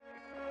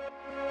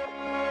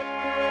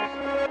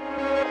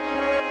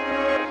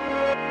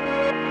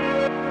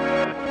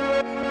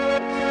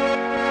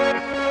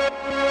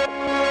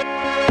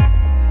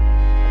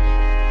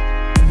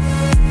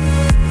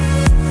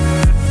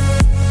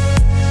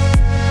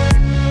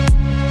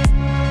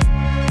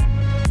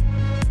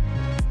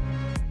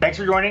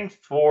for joining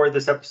for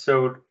this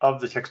episode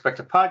of the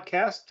Techspective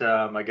podcast.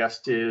 My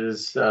guest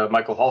is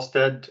Michael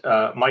Halstead.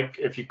 Mike,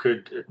 if you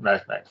could,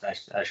 I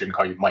shouldn't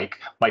call you Mike.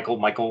 Mike,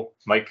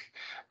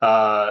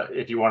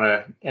 if you want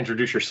to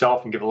introduce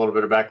yourself and give a little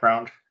bit of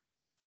background.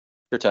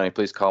 Sure, Tony,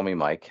 please call me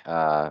Mike.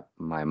 My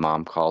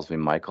mom calls me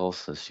Michael,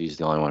 so she's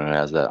the only one who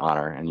has that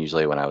honor, and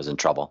usually when I was in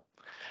trouble.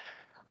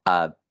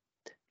 So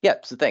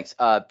thanks.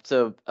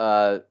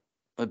 My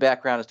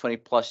background is 20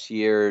 plus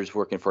years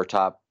working for a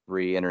top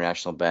 3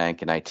 international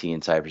bank in IT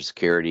and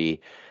cybersecurity,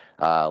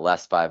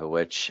 last 5 of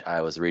which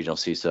I was the regional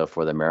CISO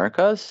for the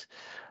Americas.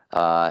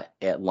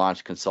 At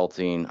Launch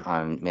Consulting,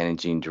 I'm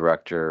managing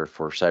director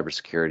for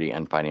cybersecurity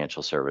and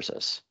financial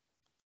services.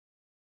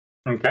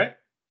 Okay,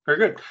 very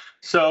good.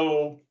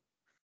 So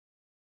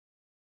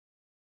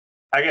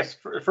I guess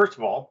first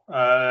of all,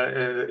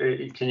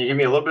 can you give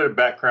me a little bit of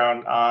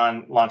background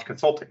on Launch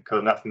Consulting? Because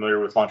I'm not familiar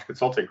with Launch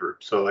Consulting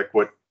Group. So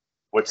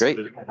what's Great.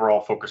 The overall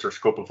focus or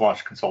scope of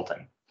Launch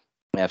Consulting?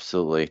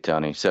 Absolutely,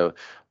 Tony. So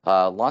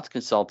Launch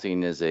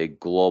Consulting is a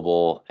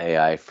global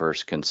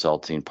AI-first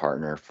consulting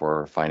partner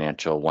for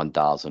Financial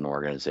 1000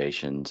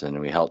 organizations, and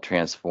we help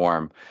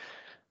transform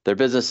their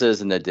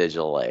businesses in the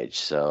digital age.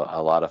 So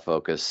a lot of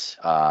focus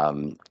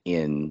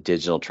in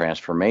digital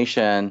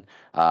transformation.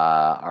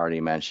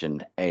 Already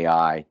mentioned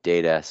AI,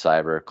 data,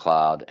 cyber,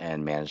 cloud,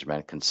 and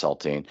management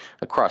consulting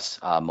across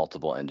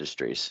multiple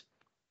industries.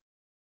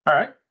 All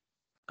right,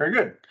 very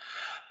good.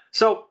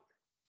 So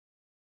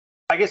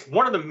I guess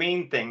one of the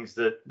main things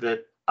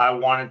that I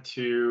wanted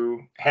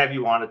to have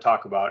you on to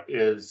talk about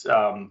is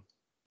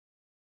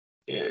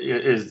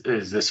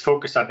this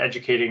focus on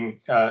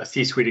educating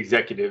C-suite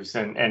executives,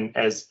 and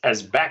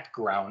as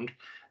background,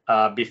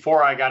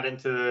 before I got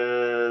into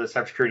the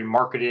cybersecurity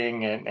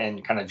marketing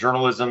and kind of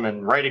journalism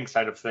and writing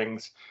side of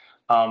things,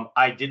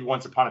 I did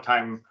once upon a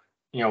time,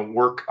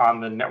 work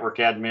on the network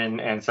admin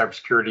and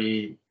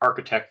cybersecurity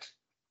architect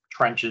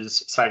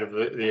trenches side of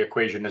the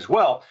equation as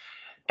well.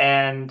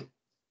 And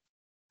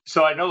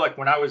so I know, like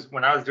when I was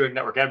doing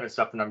network admin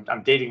stuff, and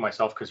I'm dating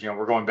myself because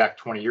we're going back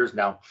 20 years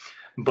now,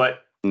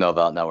 but know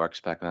about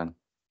networks back then.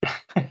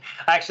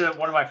 Actually,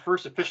 one of my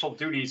first official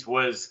duties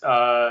was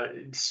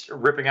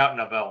ripping out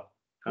Novell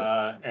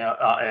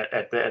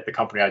at the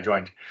company I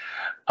joined.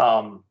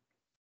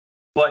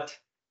 But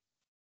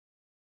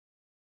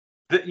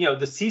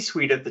the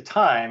C-suite at the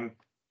time,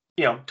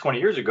 20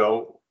 years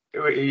ago,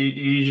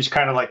 you just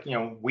kind of like,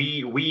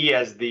 we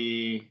as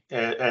the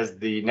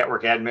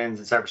network admins and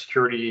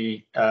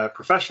cybersecurity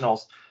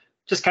professionals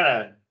just kind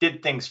of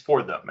did things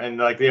for them, and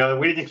like we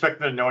didn't expect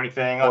them to know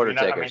anything. Order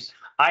takers.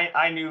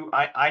 I knew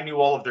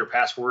all of their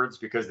passwords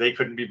because they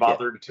couldn't be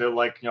bothered to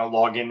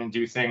log in and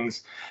do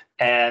things,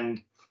 and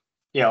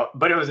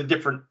but it was a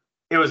different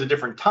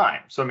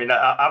time. So I mean,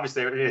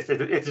 obviously it's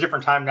a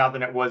different time now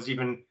than it was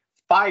even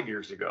 5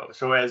 years ago.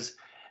 So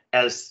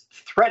as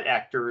threat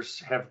actors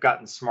have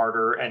gotten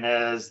smarter, and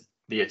as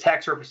the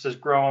attack surface has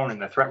grown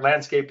and the threat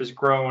landscape has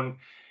grown,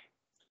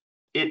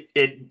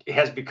 it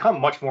has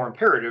become much more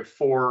imperative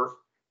for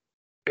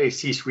a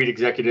C-suite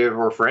executive,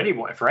 or for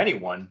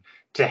anyone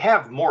to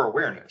have more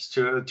awareness,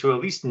 to at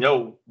least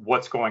know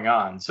what's going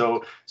on.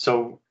 So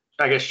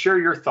I guess share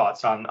your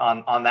thoughts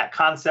on that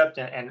concept,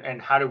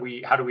 and how do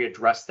we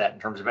address that in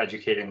terms of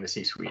educating the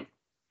C-suite?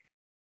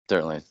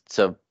 Certainly.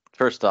 So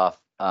first off,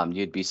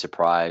 you'd be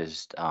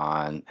surprised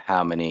on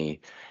how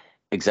many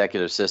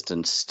executive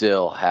assistants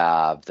still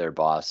have their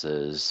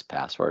boss's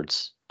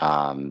passwords.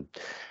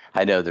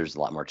 I know there's a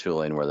lot more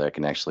tooling where they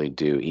can actually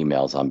do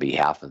emails on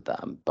behalf of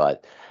them,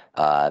 but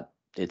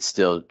it's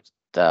still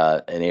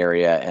an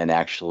area, and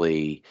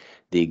actually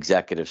the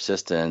executive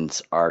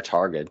assistants are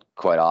targeted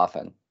quite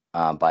often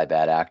by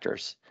bad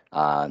actors.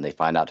 And they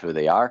find out who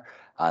they are,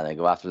 and they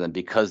go after them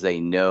because they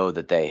know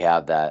that they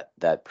have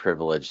that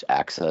privileged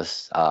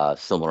access,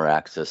 similar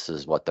access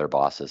as what their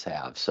bosses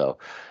have. So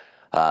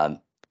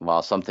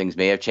while some things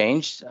may have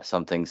changed,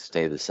 some things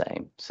stay the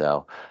same.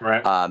 So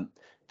right.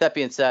 That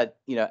being said,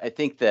 I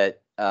think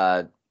that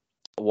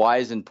why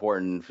is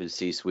important for the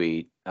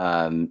C-suite,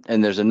 and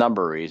there's a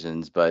number of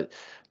reasons, but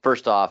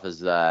first off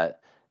is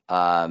that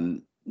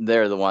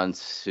they're the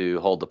ones who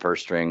hold the purse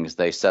strings.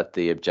 They set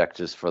the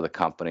objectives for the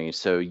company.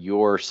 So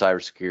your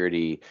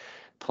cybersecurity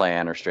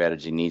plan or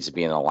strategy needs to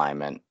be in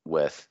alignment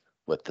with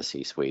the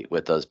C-suite,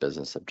 with those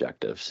business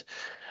objectives.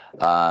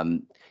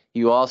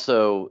 You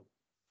also,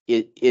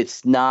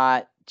 it's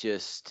not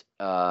just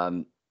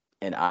an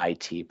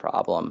IT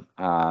problem,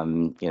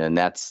 and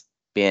that's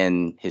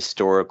been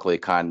historically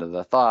kind of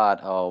the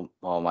thought, oh,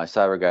 well, my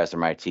cyber guys or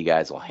my IT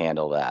guys will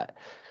handle that.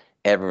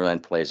 Everyone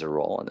plays a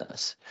role in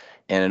this.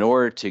 And in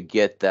order to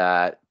get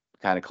that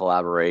kind of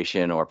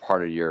collaboration or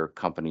part of your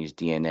company's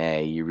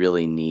DNA, you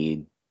really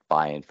need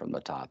buy-in from the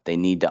top. They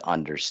need to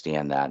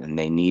understand that, and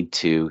they need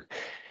to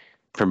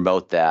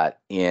promote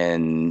that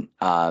in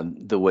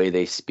the way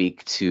they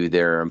speak to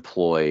their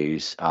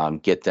employees,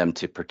 get them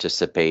to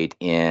participate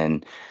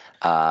in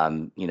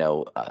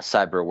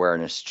cyber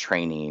awareness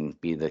training,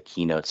 be the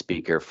keynote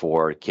speaker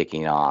for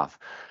kicking off.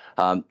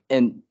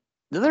 And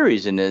the other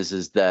reason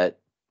is that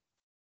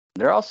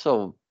they're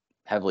also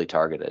heavily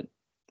targeted.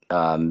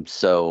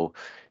 So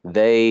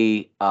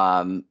they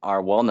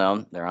are well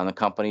known. They're on the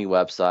company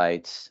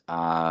websites.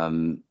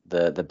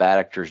 The bad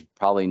actors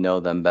probably know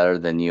them better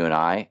than you and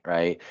I,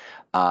 right?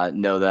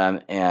 Know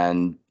them,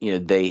 and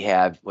they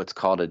have what's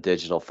called a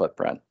digital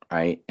footprint,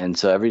 right? And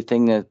so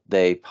everything that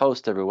they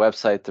post, every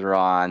website they're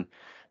on,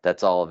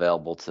 that's all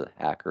available to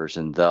hackers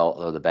and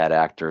or the bad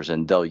actors,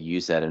 and they'll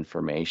use that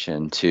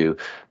information to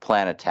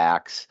plan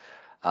attacks,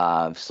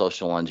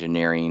 social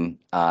engineering,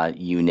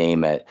 you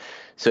name it.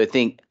 So I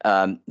think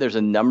there's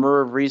a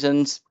number of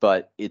reasons,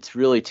 but it's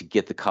really to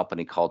get the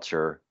company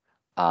culture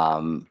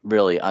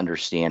really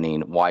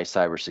understanding why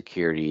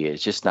cybersecurity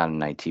is just not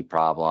an IT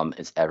problem;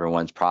 it's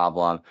everyone's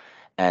problem,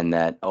 and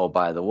that, oh,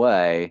 by the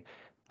way,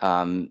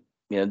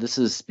 this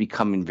is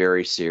becoming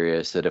very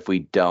serious. That if we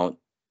don't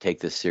take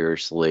this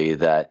seriously,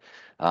 that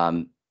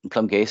in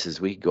some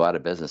cases we could go out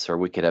of business, or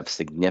we could have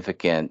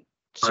significant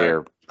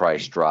share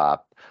price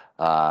drop,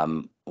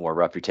 or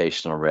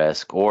reputational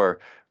risk, or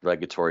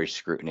regulatory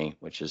scrutiny,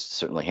 which is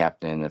certainly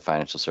happening in the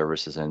financial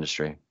services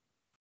industry.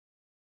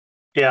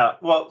 Yeah,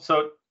 well,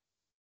 so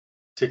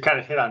to kind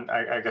of hit on,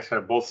 I guess,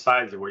 kind of both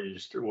sides of what you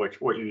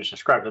just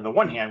described. On the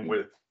one hand,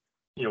 with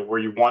where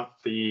you want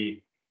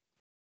the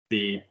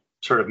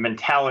sort of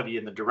mentality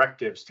and the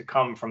directives to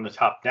come from the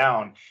top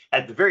down.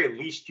 At the very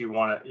least, you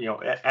want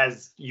to,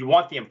 as you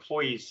want the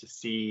employees to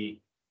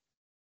see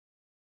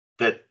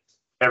that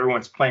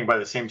everyone's playing by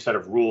the same set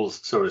of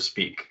rules, so to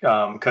speak.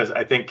 Because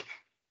I think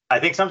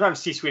sometimes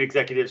C-suite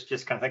executives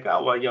just kind of think,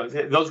 oh, well,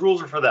 those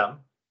rules are for them.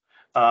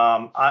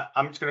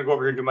 I'm just going to go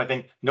over here and do my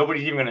thing.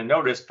 Nobody's even going to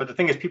notice. But the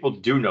thing is, people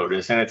do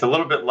notice, and it's a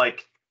little bit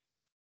like,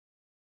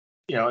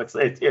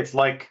 it's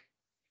like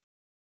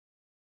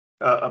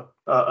a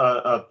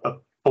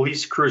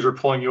police cruiser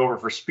pulling you over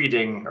for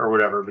speeding or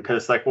whatever,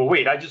 because it's like, well,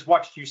 wait, I just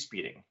watched you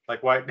speeding.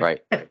 Like, why? Right.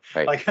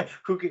 Like,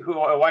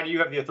 why do you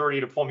have the authority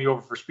to pull me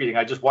over for speeding?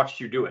 I just watched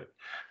you do it.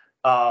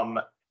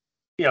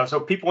 So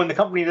people in the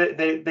company,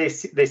 they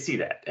see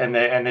that, and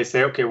they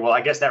say, okay, well, I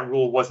guess that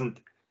rule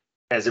wasn't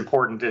as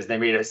important as they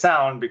made it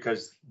sound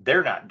because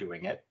they're not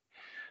doing it.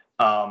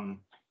 And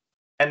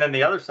then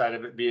the other side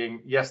of it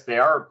being, yes, they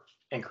are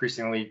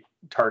increasingly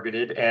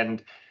targeted,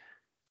 and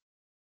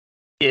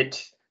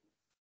it,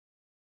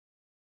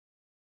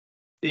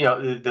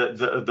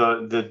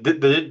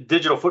 the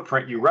digital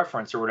footprint you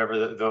reference or whatever,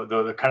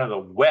 the kind of the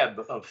web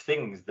of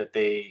things that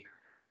they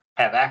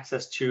have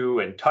access to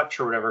and touch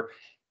or whatever,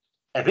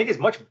 I think is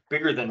much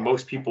bigger than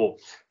most people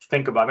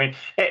think about. I mean,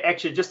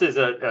 actually, just as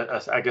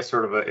I guess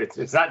sort of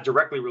it's not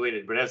directly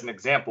related, but as an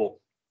example,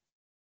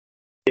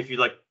 if you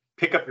like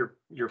pick up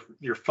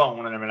your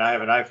phone, and I mean, I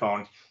have an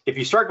iPhone, if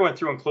you start going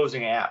through and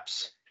closing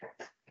apps,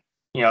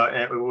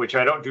 which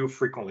I don't do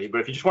frequently,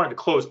 but if you just wanted to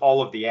close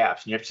all of the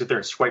apps and you have to sit there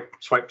and swipe,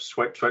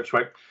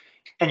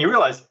 and you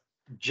realize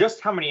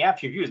just how many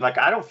apps you've used. Like,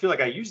 I don't feel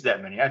like I use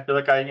that many. I feel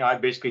like I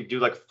basically do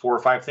like 4 or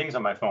 5 things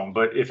on my phone.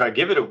 But if I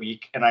give it a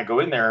week and I go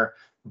in there,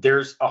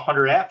 there's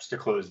 100 apps to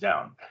close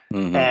down.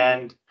 Mm-hmm.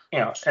 And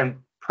and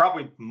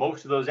probably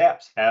most of those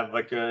apps have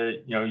like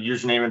a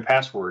username and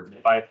password.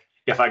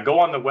 If I go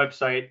on the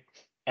website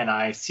and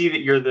I see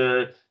that you're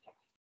the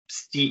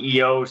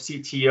CEO,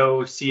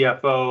 CTO,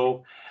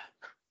 CFO,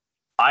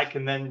 I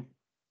can then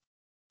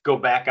go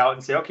back out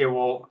and say, okay,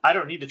 well, I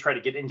don't need to try to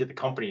get into the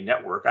company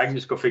network. I can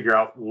just go figure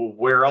out, well,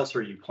 where else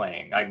are you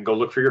playing? I can go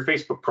look for your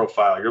Facebook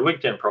profile, your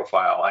LinkedIn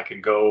profile. I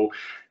can go,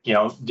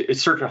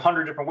 search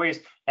 100 different ways,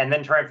 and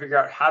then try and figure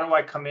out, how do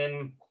I come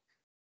in?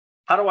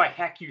 How do I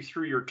hack you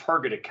through your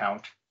Target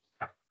account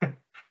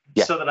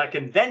so that I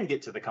can then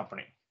get to the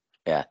company?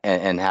 Yeah,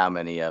 and how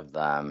many of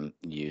them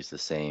use the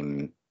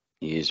same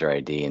user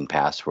ID and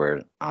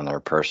password on their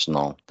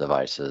personal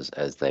devices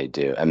as they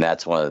do? And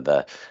that's one of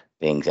the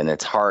things, and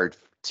it's hard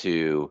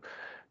to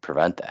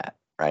prevent that,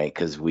 right?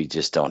 Because we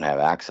just don't have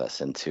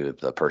access into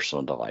the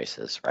personal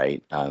devices,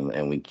 right?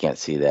 And we can't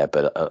see that,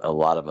 but a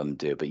lot of them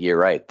do. But you're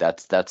right,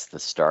 that's the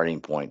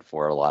starting point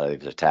for a lot of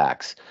these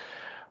attacks,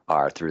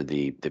 are through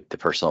the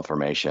personal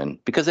information,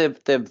 because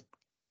they've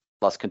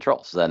less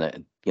controls than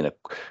a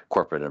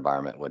corporate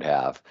environment would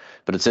have.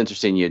 But it's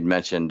interesting, you'd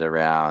mentioned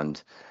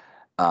around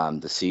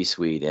the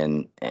C-suite,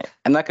 and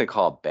I'm not going to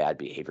call it bad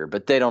behavior,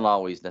 but they don't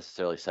always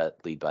necessarily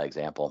lead by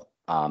example.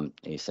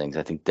 These things,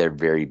 I think they're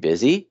very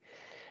busy.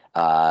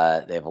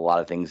 They have a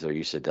lot of things they're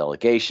used to,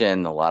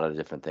 delegation, a lot of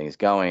different things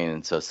going,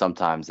 and so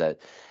sometimes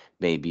that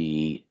may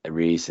be a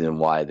reason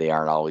why they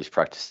aren't always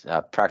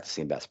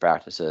practicing best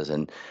practices.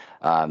 And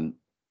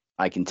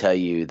I can tell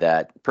you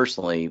that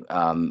personally,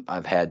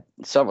 I've had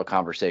several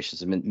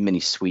conversations, many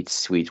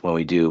suites when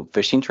we do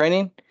phishing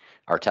training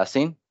or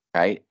testing,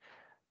 right?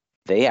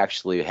 They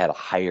actually had a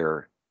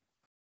higher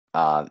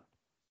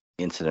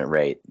incident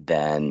rate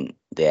than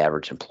the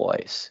average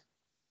employees,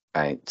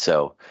 right?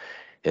 So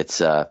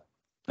it's an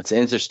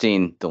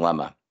interesting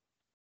dilemma.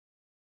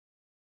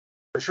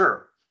 For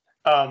sure.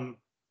 But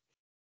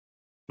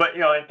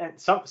and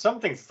some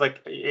things,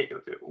 like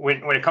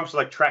when it comes to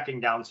like tracking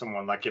down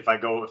someone, like if I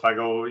go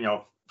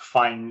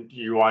find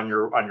you on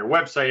your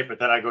website, but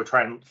then I go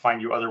try and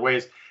find you other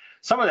ways,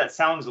 some of that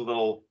sounds a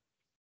little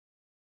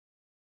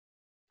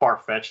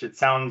far-fetched. It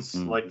sounds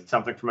like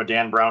something from a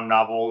Dan Brown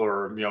novel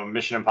or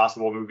Mission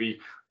Impossible movie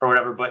or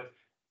whatever. But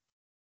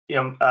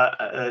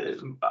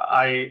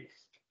I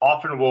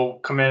often will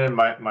come in and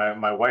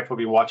my wife will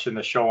be watching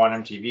the show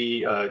on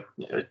MTV,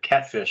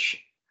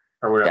 Catfish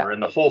or whatever,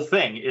 and the whole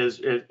thing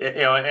is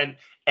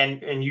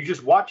and you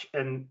just watch,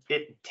 and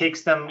it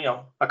takes them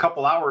a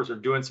couple hours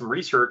of doing some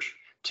research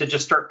to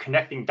just start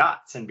connecting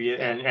dots and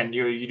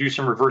you do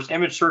some reverse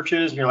image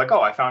searches and you're like,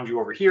 oh, I found you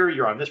over here,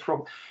 you're on this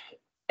program.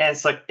 And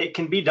it's like, it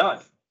can be done.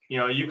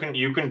 You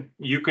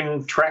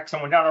can track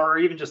someone down, or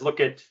even just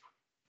look at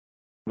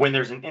when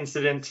there's an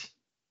incident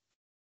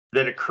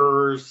that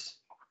occurs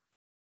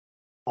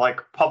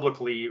like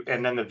publicly,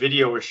 and then the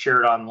video is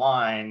shared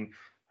online,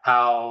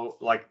 how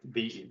like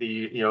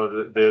the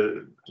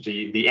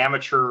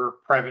amateur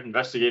private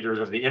investigators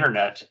of the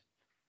internet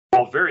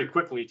will very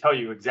quickly tell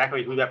you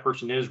exactly who that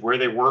person is, where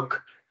they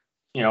work,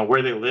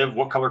 where they live,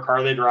 what color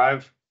car they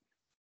drive.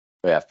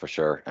 Yeah, for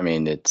sure. I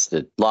mean, it's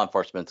the law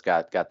enforcement's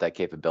got that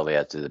capability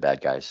as to the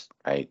bad guys,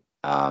 right?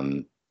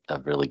 Of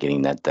really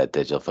getting that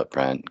digital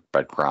footprint,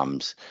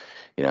 breadcrumbs,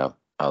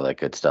 all that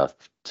good stuff.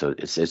 So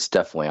it's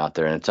definitely out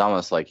there, and it's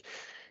almost like,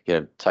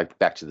 talk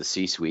back to the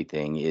C-suite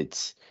thing.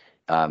 It's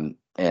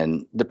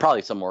and there are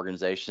probably some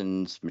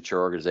organizations,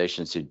 mature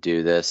organizations, who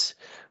do this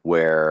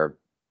where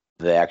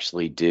they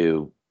actually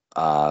do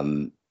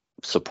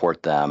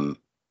support them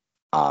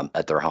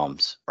at their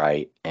homes,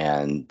 right?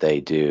 And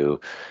they do,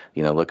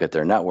 look at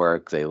their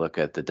network. They look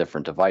at the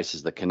different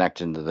devices that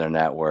connect into their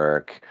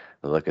network.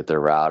 They look at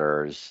their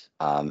routers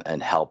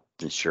and help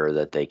ensure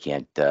that they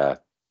can't,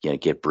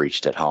 get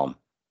breached at home.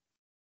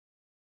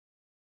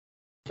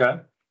 Okay.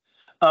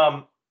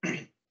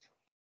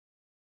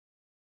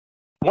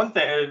 One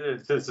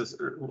thing, this is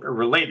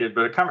related,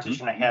 but a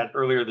conversation I had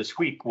earlier this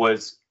week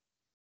was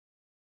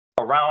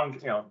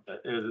around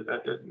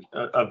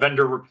a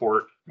vendor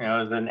report,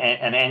 an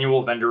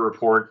annual vendor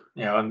report,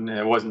 and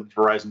it wasn't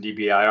Verizon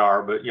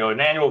DBIR, but an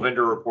annual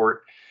vendor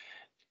report.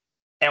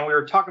 And we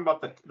were talking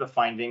about the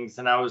findings,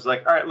 and I was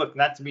like, all right, look,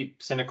 not to be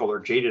cynical or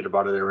jaded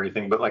about it or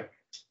anything, but like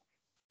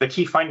the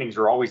key findings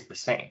are always the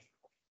same,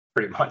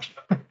 pretty much.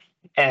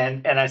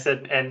 and I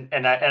said,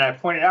 and I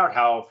pointed out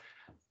how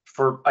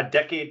for a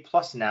decade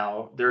plus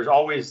now, there's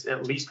always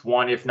at least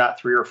one, if not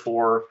 3 or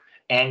 4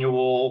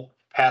 annual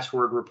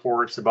password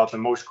reports about the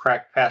most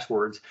cracked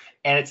passwords,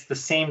 and it's the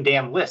same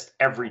damn list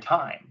every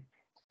time.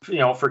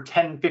 For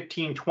 10,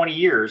 15, 20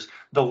 years,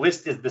 the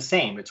list is the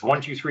same. It's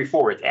 1, 2, 3,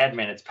 4. It's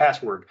admin, it's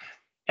password.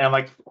 And I'm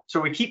like, so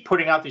we keep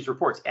putting out these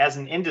reports as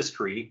an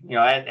industry,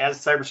 as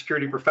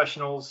cybersecurity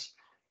professionals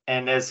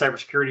and as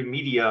cybersecurity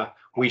media.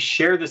 We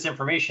share this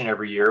information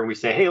every year. We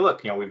say, hey,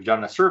 look, we've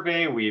done a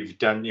survey, we've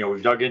done,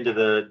 we've dug into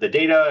the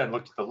data and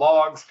looked at the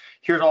logs.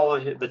 Here's all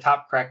the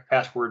top cracked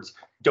passwords.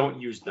 Don't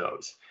use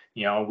those.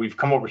 We've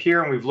come over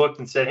here and we've looked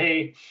and said,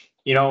 hey,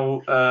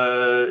 not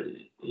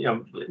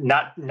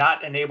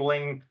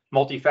enabling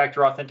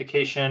multi-factor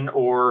authentication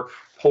or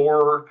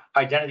poor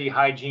identity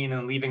hygiene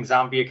and leaving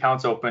zombie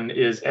accounts open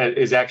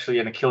is actually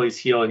an Achilles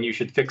heel, and you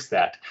should fix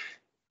that.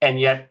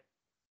 And yet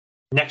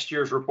next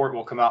year's report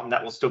will come out and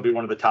that will still be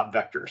one of the top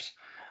vectors.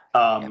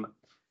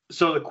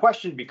 So the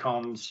question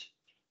becomes,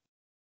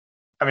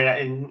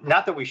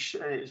 not that we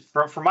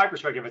from my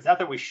perspective, it's not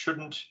that we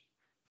shouldn't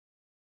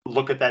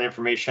look at that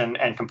information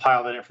and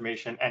compile that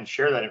information and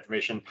share that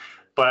information,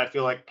 but I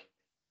feel like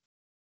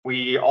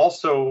we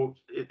also,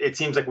 it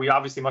seems like we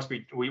obviously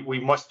we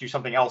must do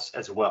something else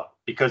as well,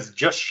 because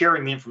just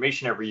sharing the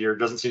information every year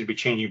doesn't seem to be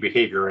changing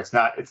behavior. It's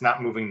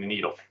not moving the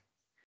needle.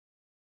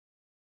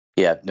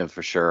 Yeah, no,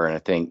 for sure. And I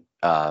think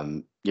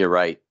you're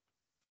right.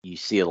 You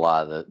see a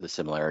lot of the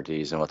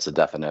similarities, and what's the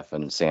definition of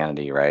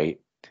insanity, right?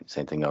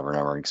 Same thing over and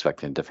over,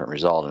 expecting a different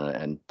result,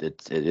 and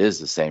it is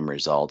the same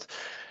result.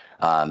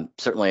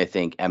 Certainly, I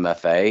think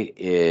MFA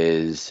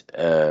is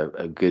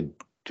a good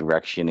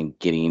direction in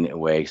getting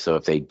away. So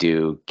if they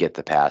do get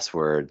the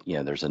password,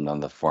 there's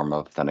another form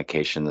of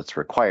authentication that's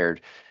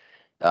required.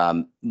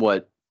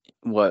 What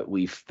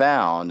we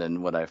found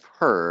and what I've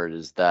heard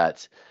is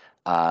that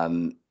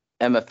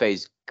MFA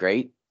is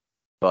great,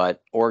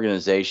 but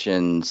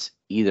organizations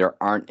either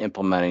aren't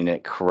implementing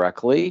it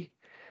correctly,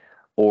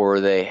 or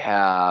they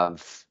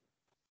have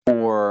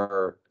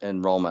poor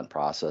enrollment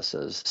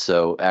processes.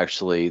 So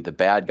actually, the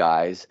bad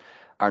guys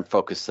aren't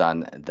focused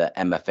on the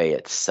MFA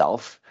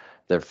itself.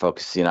 They're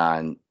focusing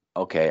on,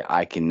 okay,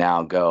 I can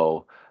now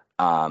go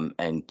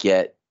and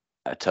get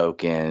a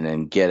token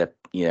and get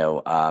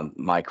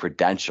my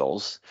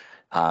credentials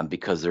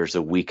because there's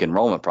a weak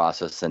enrollment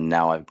process, and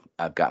now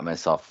I've got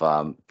myself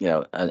an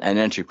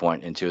entry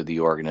point into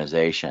the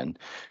organization.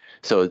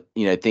 So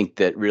I think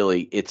that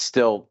really it's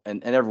still,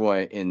 and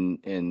everyone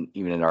in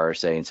even in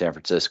RSA in San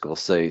Francisco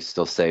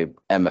still say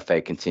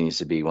MFA continues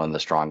to be one of the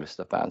strongest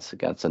defense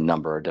against a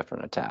number of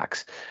different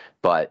attacks.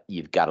 But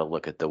you've got to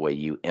look at the way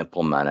you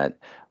implement it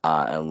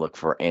and look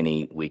for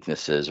any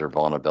weaknesses or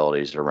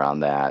vulnerabilities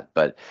around that.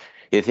 But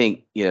I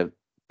think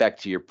back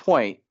to your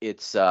point,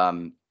 it's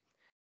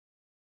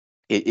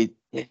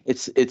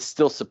it's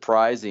still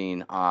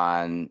surprising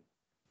on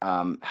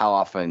how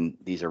often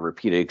these are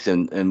repeated,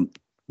 and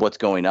what's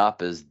going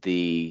up is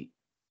the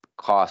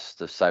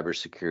cost of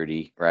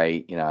cybersecurity,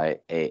 right?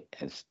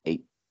 It's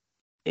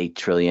 8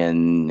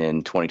 trillion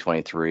in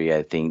 2023,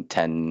 I think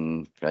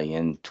 10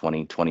 trillion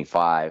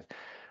 2025,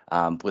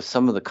 with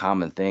some of the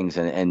common things,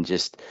 and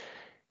just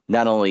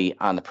not only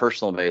on the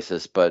personal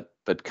basis, but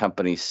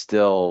companies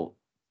still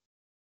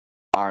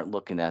aren't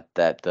looking at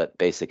that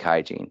basic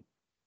hygiene,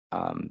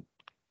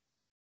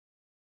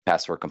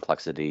 password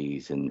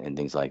complexities and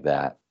things like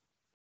that.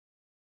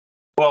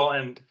 Well,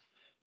 and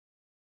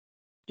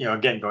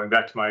again, going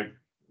back to my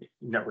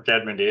network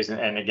admin days,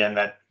 and again,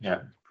 that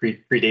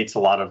predates a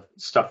lot of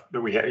stuff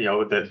that we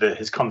that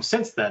has come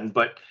since then.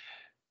 But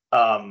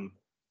I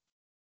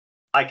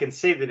can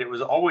say that it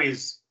was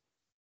always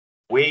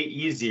way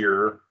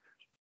easier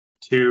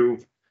to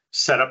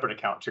set up an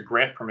account, to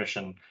grant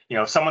permission.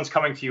 If someone's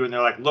coming to you and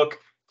they're like, "Look,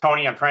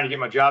 Tony, I'm trying to get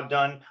my job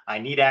done. I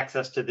need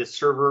access to this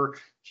server,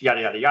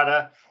 yada, yada,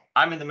 yada.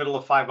 I'm in the middle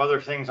of 5 other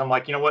things. I'm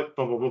like, you know what?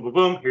 Boom, boom, boom, boom,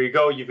 boom. Here you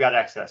go. You've got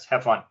access.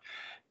 Have fun."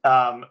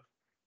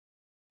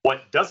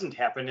 What doesn't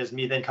happen is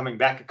me then coming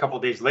back a couple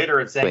of days later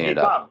and saying, "Hey,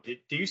 Bob,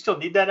 do you still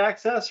need that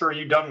access, or are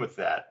you done with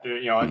that?"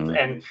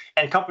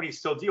 And companies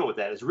still deal with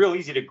that. It's real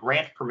easy to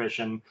grant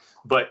permission,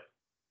 but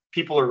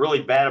people are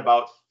really bad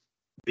about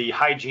the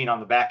hygiene on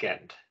the back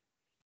end.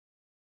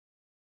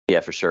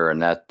 Yeah, for sure.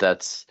 And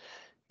that's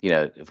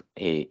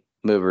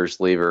movers,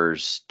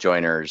 leavers,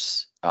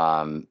 joiners,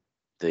 the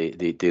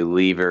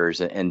leavers,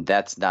 and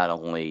that's not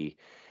only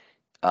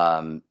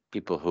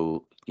people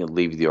who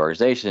leave the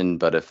organization,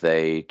 but if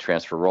they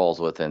transfer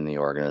roles within the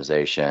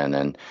organization,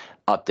 and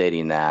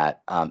updating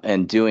that,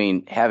 and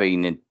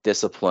having a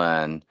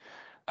discipline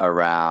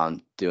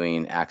around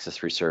doing access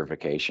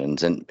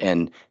recertifications,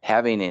 and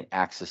having an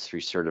access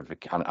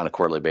recertification on a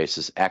quarterly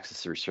basis,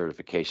 access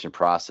recertification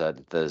process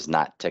that does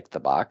not tick the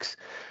box.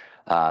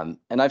 And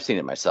I've seen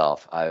it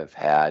myself. I've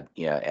had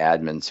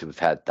admins who've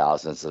had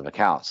thousands of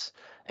accounts,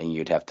 and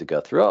you'd have to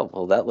go through, "Oh,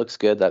 well, that looks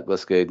good. That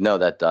looks good. No,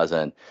 that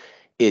doesn't."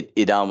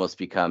 It almost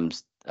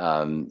becomes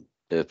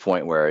the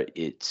point where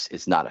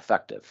it's not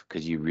effective,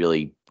 because you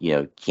really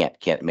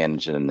can't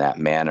manage it in that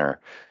manner.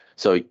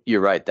 So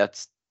you're right.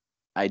 That's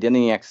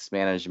identity access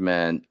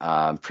management.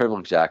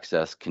 Privileged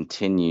access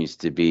continues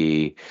to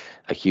be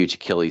a huge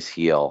Achilles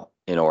heel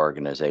in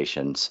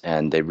organizations,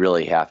 and they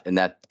really have. And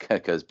that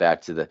goes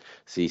back to the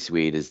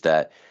C-suite, is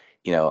that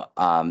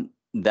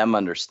them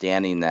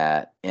understanding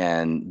that,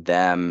 and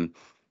them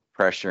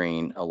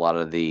pressuring a lot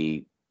of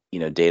the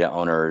data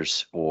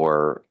owners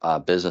or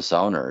business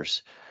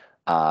owners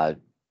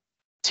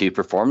to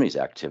perform these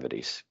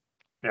activities.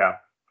 Yeah.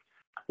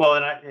 Well,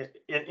 and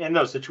in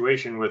those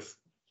situations with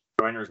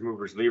joiners,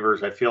 movers,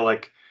 leavers, I feel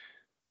like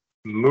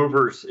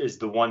movers is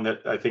the one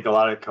that I think a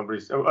lot of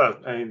companies,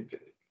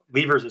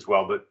 leavers as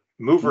well, but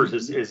movers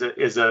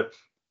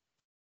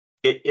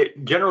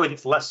it generally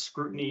gets less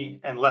scrutiny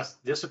and less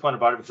discipline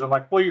about it, because I'm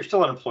like, well, you're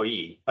still an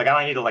employee. Like,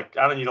 I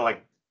don't need to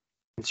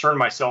concern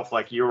myself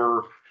like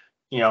you're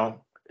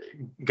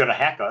gonna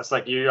hack us.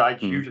 Like, you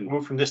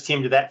move from this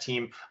team to that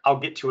team, I'll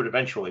get to it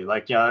eventually.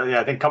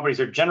 I think companies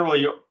are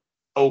generally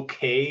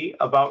okay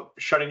about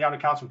shutting down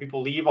accounts when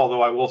people leave,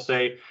 although I will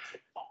say,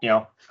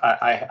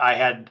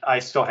 I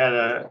still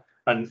had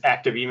an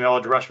active email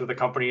address with the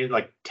company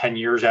like 10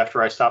 years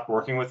after I stopped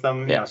working with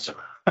them.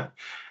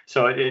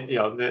 So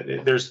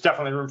there's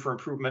definitely room for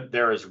improvement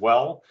there as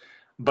well.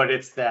 But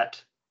it's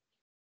that,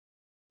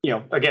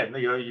 again,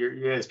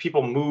 as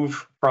people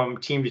move from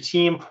team to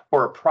team,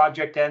 or a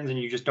project ends and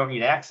you just don't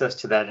need access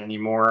to that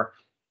anymore,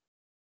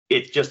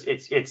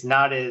 it's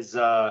not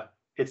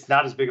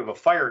as big of a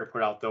fire to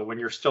put out, though, when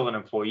you're still an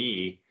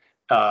employee,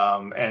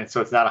 and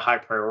so it's not a high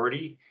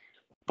priority,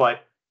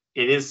 but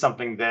it is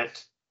something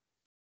that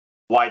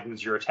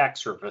widens your attack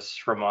surface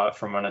from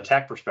an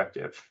attack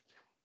perspective.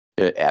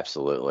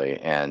 Absolutely.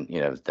 And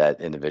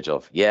that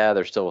individual,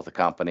 they're still with the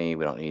company,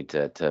 we don't need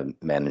to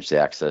manage the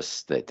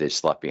access that they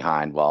just left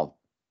behind. Well,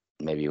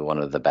 maybe one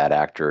of the bad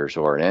actors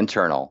or an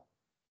internal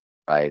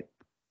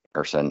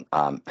person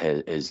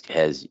is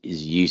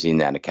using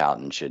that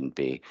account and shouldn't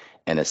be,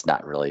 and it's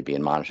not really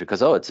being monitored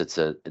because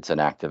it's an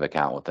active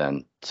account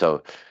within.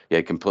 So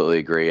I completely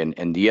agree.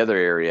 And the other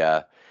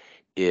area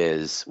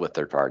is with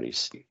third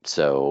parties.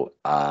 So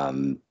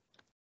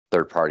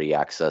third party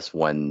access,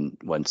 when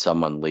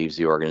someone leaves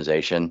the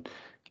organization,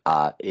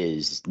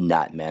 is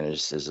not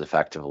managed as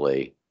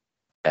effectively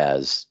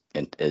as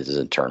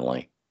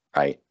internally,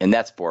 right? And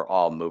that's for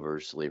all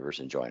movers, leavers,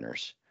 and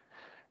joiners.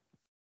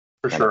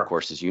 For sure. Of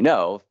course, as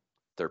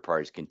third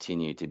parties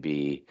continue to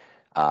be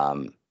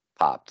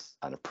popped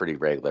on a pretty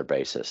regular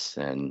basis.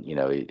 And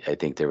I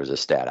think there was a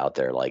stat out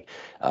there, like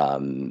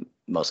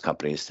most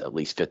companies, at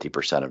least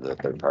 50% of the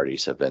third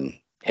parties have been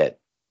hit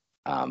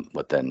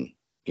within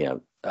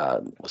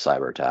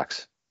cyber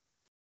attacks.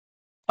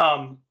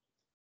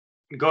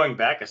 Going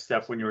back a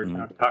step, when you were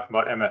talking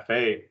about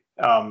MFA,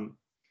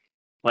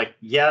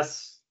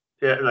 yes,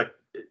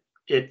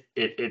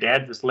 it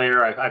adds this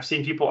layer. I've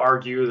seen people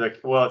argue like,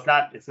 well,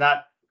 it's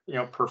not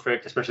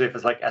perfect, especially if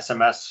it's like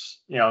SMS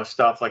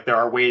stuff. Like there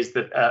are ways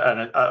that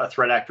a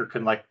threat actor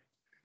can like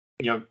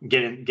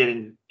get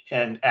in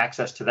and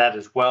access to that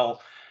as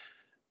well.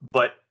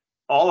 But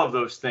all of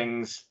those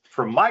things,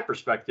 from my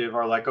perspective,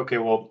 are like, okay,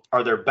 well,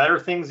 are there better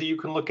things that you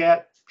can look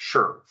at?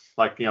 Sure,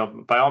 like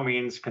by all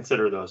means,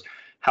 consider those.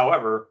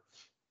 However,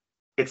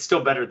 it's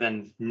still better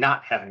than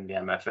not having the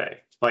MFA.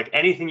 Like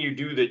anything you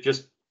do that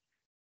just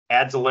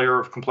adds a layer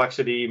of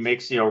complexity,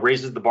 makes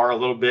raises the bar a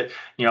little bit.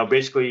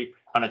 Basically,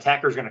 an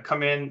attacker is going to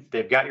come in,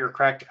 they've got your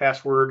cracked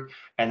password,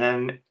 and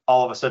then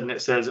all of a sudden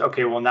it says,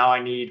 okay, well now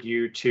I need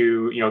you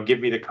to give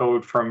me the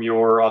code from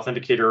your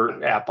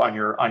authenticator app on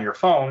your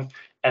phone,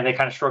 and they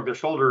kind of shrug their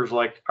shoulders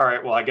like, all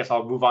right, well I guess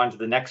I'll move on to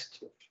the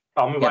next.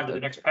 I'll move on to the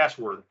next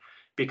password,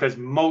 because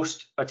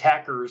most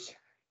attackers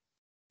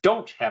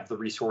don't have the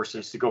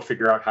resources to go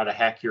figure out how to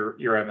hack your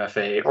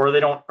MFA, or they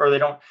don't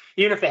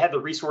even if they had the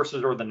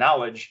resources or the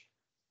knowledge,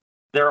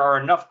 there are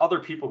enough other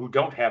people who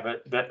don't have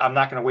it that I'm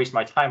not going to waste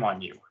my time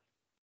on you.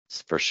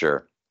 For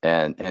sure.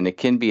 And it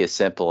can be as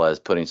simple as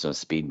putting some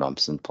speed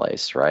bumps in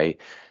place, right?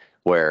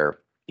 Where,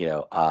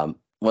 one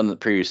of the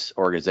previous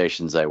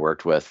organizations I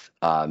worked with,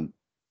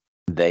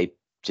 they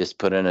just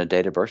put in a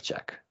date of birth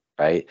check,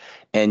 right?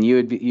 And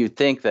you'd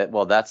think that,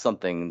 well, that's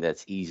something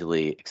that's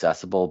easily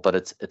accessible, but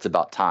it's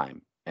about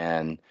time.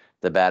 And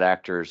the bad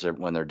actors,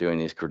 when they're doing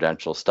these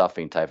credential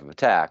stuffing type of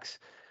attacks,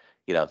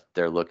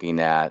 they're looking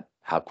at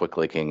how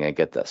quickly can I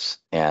get this,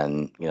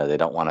 and they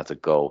don't want it to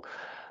go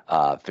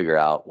figure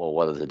out, well,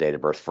 what is the date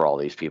of birth for all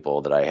these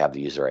people that I have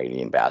the user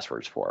ID and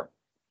passwords for.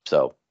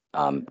 So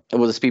it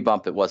was a speed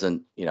bump. It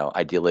wasn't,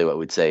 ideally what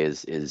we'd say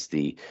is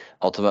the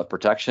ultimate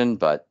protection,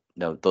 but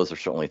those are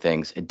certainly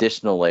things,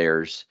 additional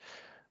layers,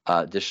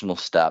 additional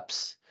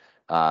steps.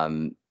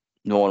 No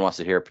one wants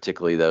to hear,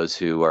 particularly those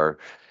who are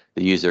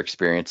the user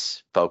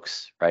experience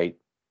folks, right?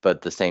 But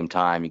at the same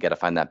time, you got to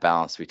find that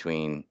balance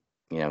between,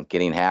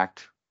 getting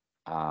hacked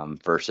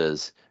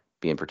versus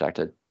being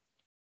protected.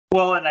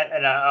 Well, and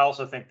I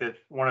also think that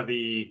one of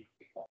the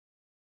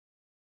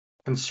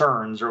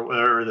concerns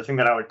or the thing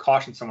that I would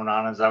caution someone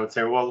on is I would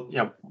say, well,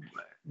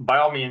 by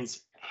all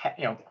means,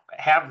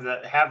 have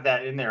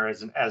that in there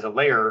as a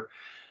layer,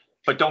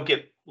 but don't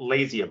get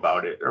lazy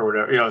about it or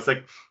whatever. It's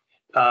like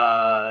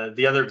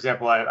the other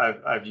example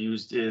I've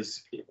used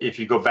is if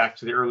you go back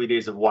to the early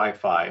days of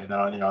Wi-Fi, and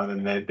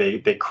then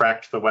they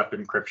cracked the web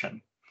encryption.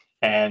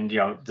 And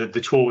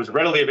the tool was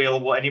readily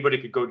available. Anybody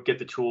could go get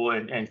the tool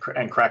and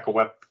crack a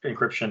web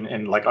encryption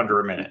in like under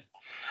a minute.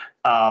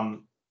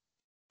 And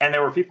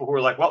there were people who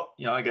were like, well,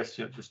 I guess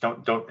just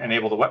don't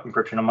enable the web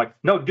encryption. I'm like,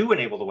 no, do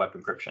enable the web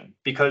encryption,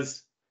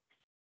 because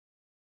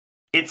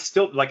it's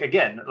still like,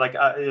 again, like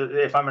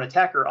if I'm an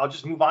attacker, I'll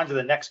just move on to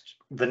the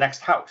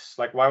next house.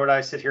 Like, why would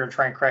I sit here and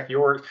try and crack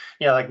yours?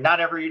 Like not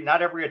every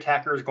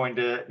attacker is going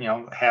to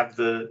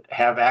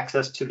have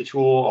access to the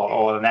tool.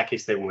 Or in that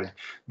case they would,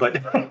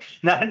 but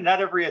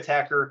not every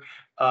attacker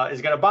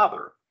is going to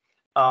bother.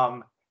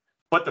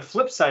 But the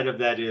flip side of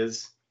that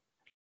is,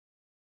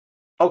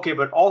 okay,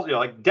 but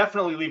also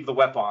definitely leave the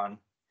WEP on,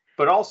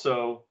 but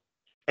also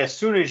as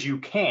soon as you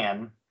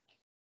can,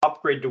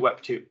 upgrade to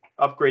WEP 2.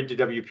 Upgrade to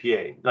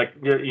WPA.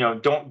 Like,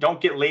 don't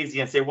get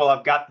lazy and say, well,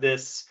 I've got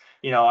this,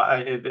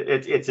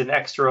 it's an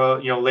extra,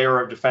 layer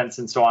of defense,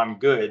 and so I'm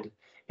good.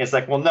 It's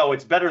like, well, no,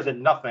 it's better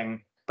than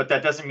nothing, but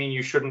that doesn't mean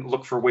you shouldn't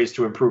look for ways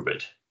to improve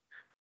it.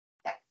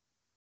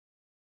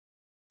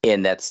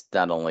 And that's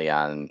not only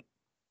on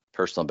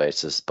personal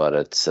basis, but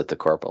it's at the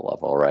corporate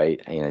level, right?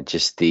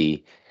 Just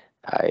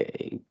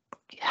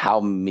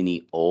how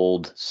many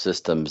old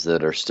systems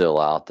that are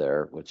still out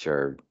there, which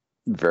are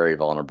very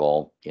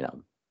vulnerable,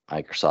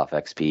 Microsoft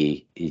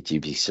XP,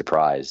 you'd be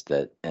surprised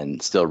that,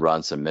 and still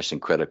run some mission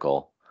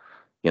critical,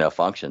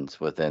 functions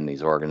within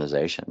these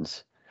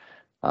organizations.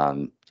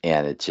 And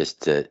it's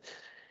just,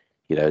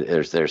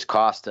 there's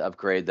cost to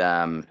upgrade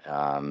them.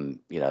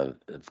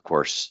 Of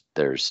course,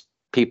 there's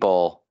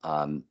people.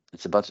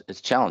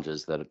 It's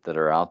challenges that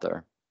are out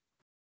there.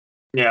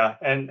 Yeah,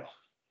 and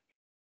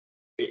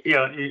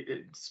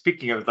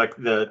speaking of like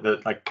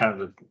the like kind of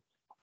the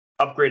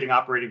upgrading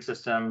operating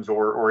systems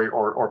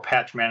or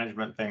patch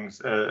management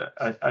things.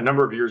 A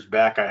number of years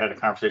back, I had a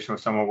conversation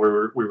with someone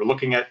where we were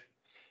looking at,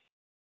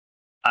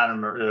 I don't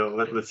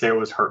remember, let's say it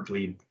was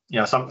Heartbleed,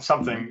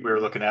 something we were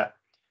looking at,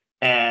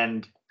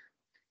 and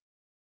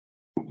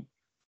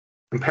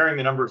comparing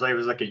the numbers. It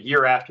was like a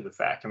year after the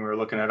fact, and we were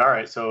looking at, all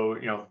right, so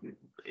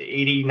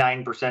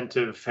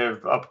 89%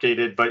 have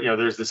updated, but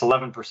there's this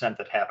 11%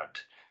 that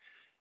haven't.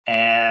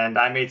 And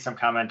I made some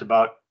comment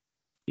about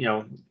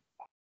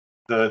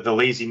the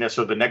laziness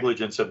or the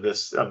negligence of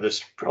this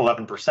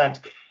 11%,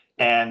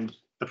 and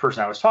the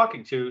person I was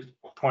talking to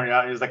pointed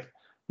out, is like,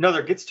 no,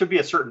 there gets to be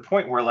a certain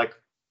point where, like,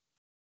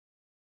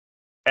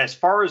 as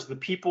far as the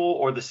people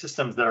or the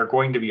systems that are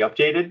going to be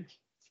updated,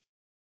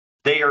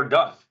 they are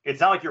done. It's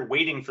not like you're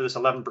waiting for this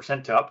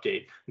 11% to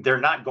update. They're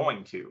not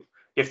going to.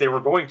 If they were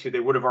going to, they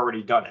would have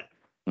already done it.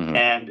 Mm-hmm.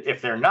 And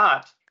if they're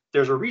not,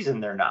 there's a reason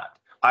they're not.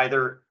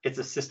 either it's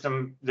a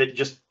system that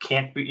just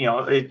can't be,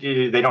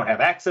 they don't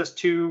have access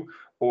to,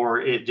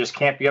 or it just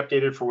can't be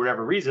updated for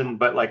whatever reason.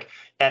 But like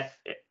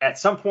at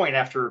some point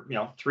after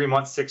 3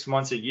 months, 6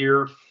 months, a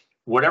year,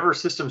 whatever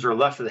systems are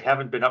left that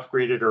haven't been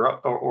upgraded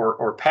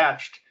or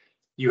patched,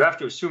 you have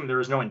to assume there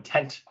is no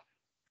intent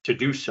to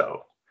do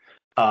so,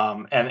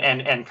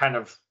 and kind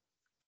of,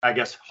 I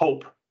guess,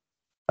 hope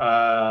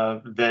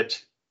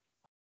that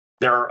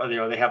there are,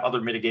 they have other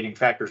mitigating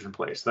factors in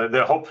place.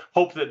 The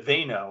hope that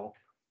they know,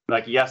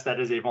 like, yes, that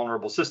is a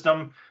vulnerable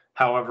system.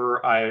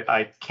 However,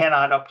 I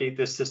cannot update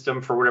this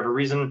system for whatever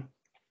reason.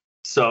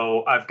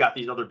 So I've got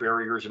these other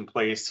barriers in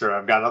place, or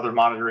I've got other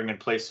monitoring in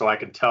place, so I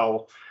can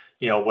tell,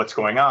 what's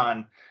going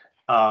on.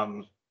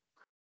 But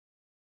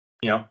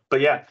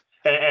yeah,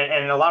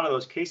 and in a lot of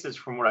those cases,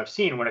 from what I've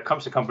seen, when it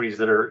comes to companies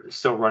that are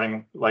still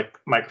running like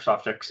like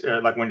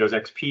Windows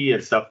XP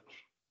and stuff,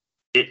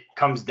 it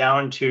comes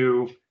down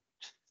to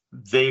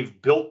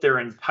they've built their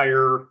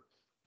entire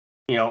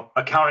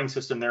accounting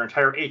system, their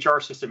entire HR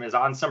system is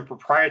on some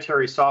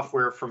proprietary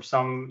software from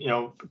some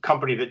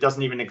company that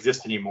doesn't even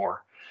exist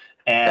anymore,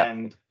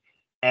 and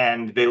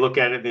they look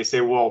at it, they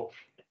say, well,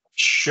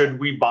 should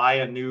we buy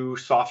a new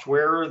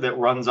software that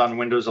runs on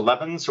Windows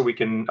 11 so we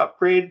can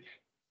upgrade?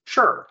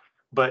 Sure,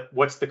 but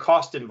what's the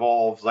cost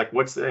involved? Like,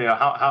 what's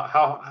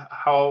how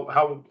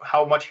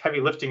much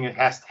heavy lifting it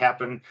has to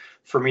happen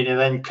for me to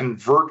then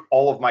convert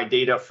all of my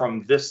data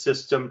from this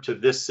system to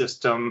this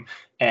system?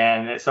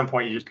 And at some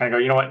point, you just kind of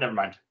go, you know what? Never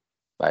mind.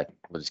 Right,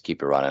 we'll just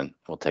keep it running.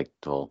 We'll take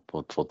the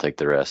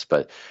risk.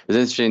 But it's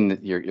interesting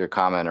that your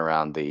comment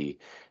around the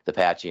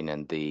patching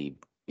and the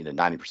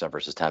 90%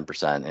 versus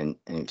 10%, and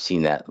you've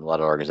seen that a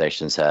lot of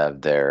organizations have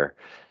their,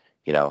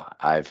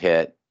 I've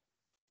hit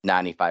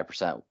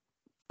 95%,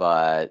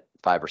 but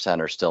 5%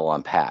 are still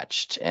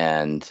unpatched.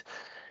 And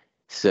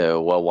so,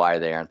 well, why are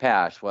they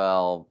unpatched?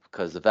 Well,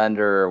 because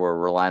we're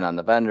relying on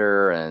the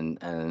vendor,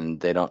 and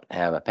they don't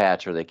have a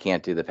patch, or they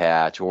can't do the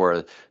patch,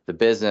 or the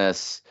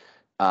business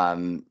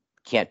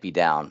can't be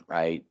down,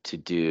 right, to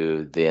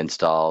do the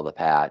install, the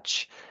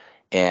patch.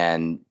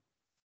 And,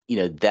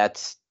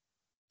 that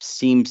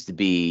seems to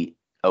be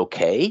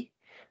okay.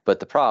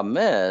 But the problem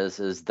is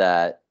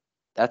that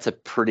that's a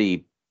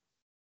pretty,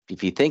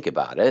 if you think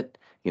about it,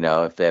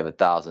 if they have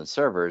 1,000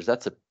 servers,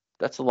 that's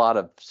a lot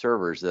of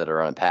servers that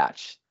are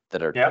unpatched,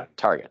 that are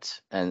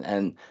targets,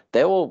 and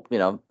they will,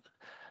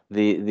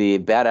 the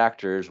bad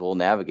actors will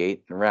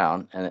navigate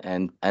around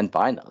and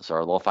find those,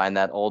 or they'll find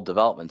that old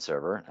development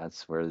server.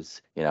 That's where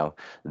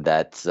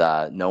that's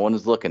no one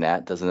is looking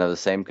at, doesn't have the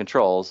same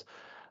controls,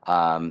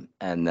 and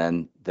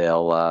then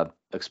they'll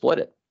exploit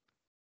it.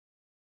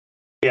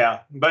 Yeah,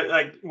 but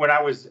like when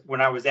I was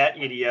at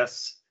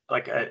EDS,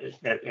 like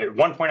at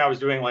one point I was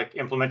doing like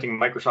implementing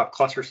Microsoft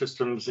cluster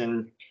systems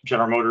in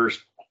General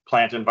Motors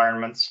plant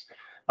environments,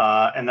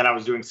 and then I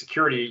was doing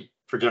security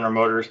for General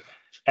Motors.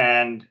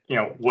 And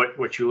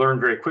what you learn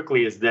very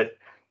quickly is that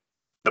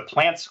the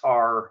plants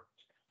are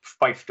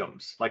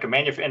fiefdoms. Like in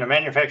a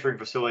manufacturing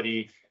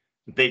facility,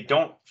 they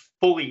don't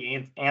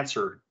fully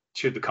answer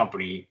to the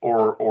company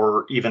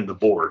or even the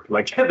board.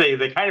 Like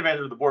they kind of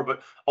answer to the board,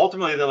 but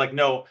ultimately they're like,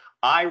 no,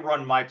 I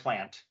run my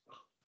plant,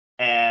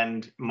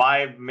 and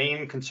my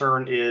main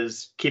concern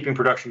is keeping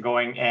production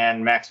going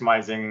and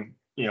maximizing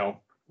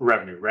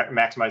revenue,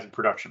 maximizing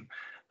production.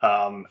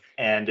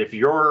 And if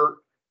your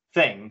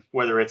thing,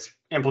 whether it's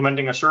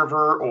implementing a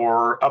server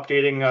or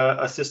updating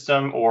a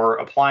system or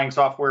applying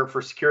software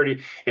for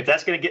security, if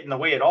that's going to get in the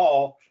way at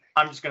all,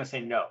 I'm just going to say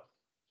no.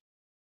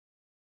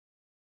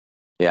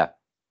 Yeah.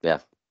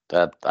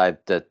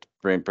 That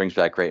brings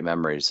back great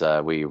memories.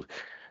 We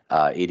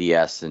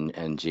EDS and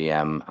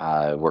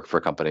GM worked for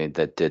a company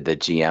that did the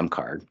GM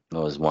card. It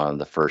was one of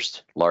the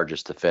first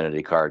largest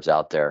affinity cards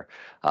out there,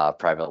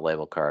 private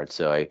label cards.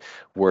 So I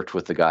worked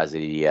with the guys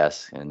at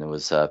EDS, and there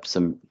was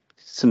some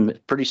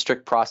pretty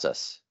strict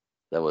process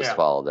that was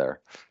followed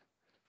there.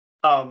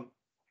 I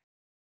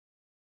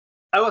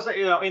was,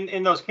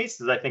 in those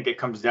cases, I think it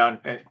comes down.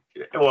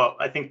 Well,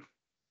 I think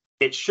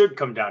it should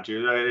come down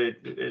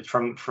to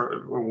from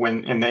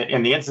when in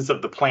the instance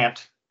of the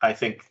plant. I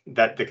think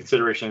that the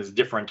consideration is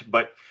different,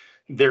 but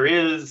there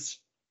is,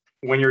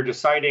 when you're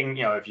deciding,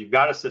 if you've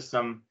got a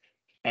system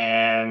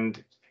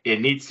and it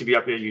needs to be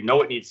updated,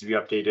 it needs to be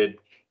updated,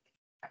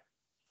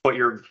 but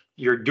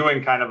you're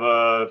doing kind of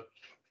a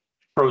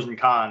pros and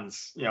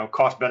cons,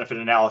 cost benefit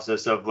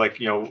analysis of like,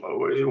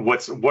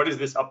 what is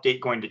this update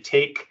going to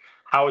take?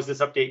 How is this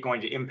update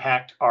going to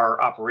impact our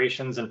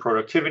operations and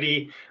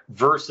productivity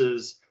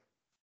versus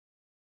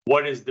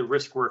what is the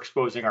risk we're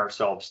exposing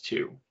ourselves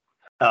to?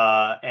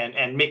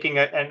 And making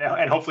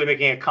and hopefully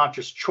making a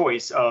conscious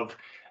choice of,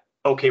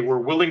 okay, we're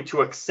willing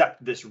to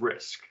accept this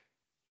risk.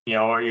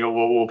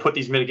 We'll put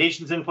these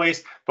mitigations in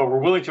place, but we're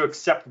willing to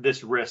accept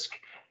this risk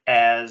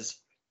as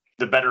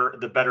the better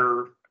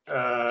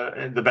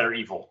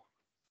evil.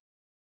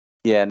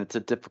 Yeah, and it's a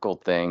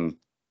difficult thing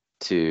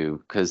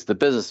because the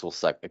business will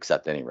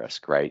accept any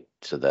risk, right?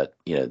 So that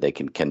they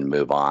can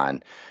move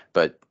on,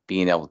 but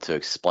being able to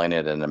explain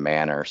it in a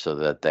manner so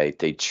that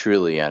they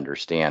truly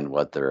understand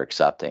what they're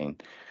accepting,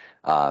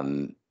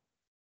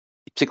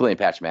 particularly in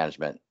patch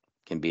management,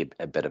 can be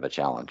a bit of a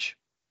challenge.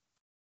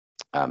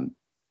 The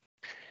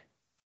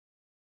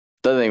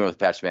other thing with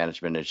patch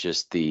management is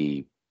just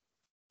the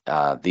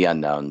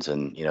unknowns,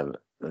 and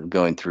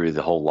going through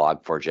the whole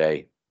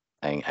Log4j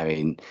thing. I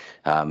mean,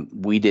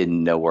 we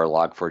didn't know where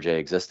Log4j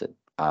existed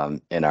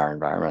in our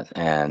environment,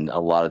 and a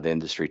lot of the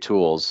industry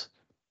tools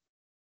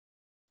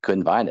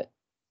couldn't find it.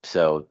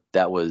 So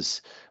that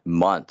was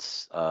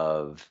months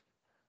of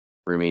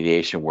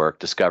remediation work,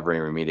 discovery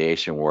and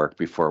remediation work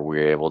before we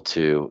were able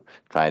to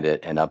find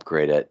it and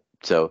upgrade it.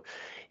 So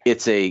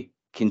it's a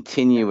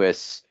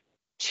continuous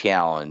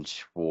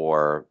challenge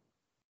for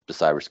the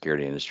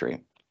cybersecurity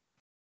industry.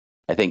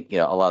 I think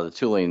a lot of the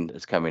tooling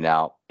that's coming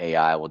out,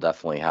 AI will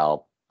definitely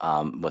help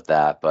with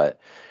that, but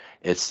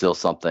it's still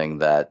something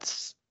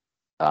that's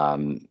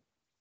not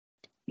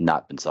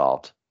been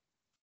solved.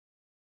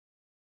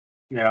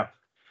 Yeah.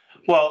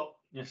 Well,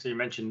 so you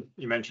mentioned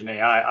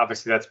AI.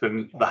 Obviously, that's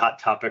been the hot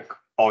topic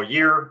all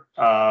year,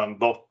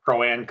 both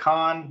pro and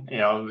con.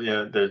 There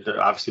are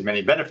obviously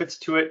many benefits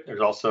to it.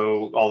 There's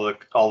also all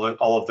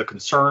of the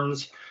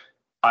concerns,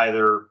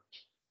 either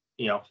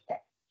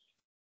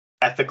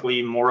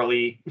ethically,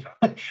 morally,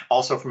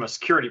 also from a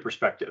security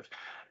perspective.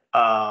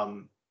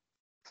 And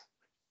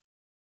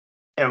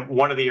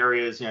one of the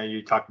areas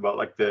you talked about,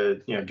 like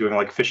doing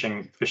like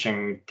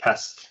phishing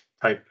test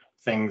type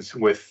things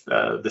with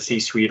the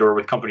C-suite or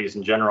with companies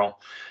in general.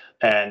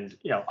 And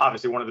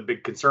obviously one of the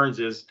big concerns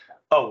is,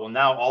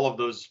 now all of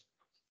those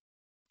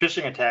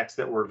phishing attacks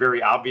that were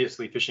very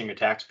obviously phishing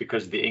attacks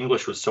because the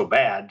English was so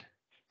bad,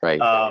 right,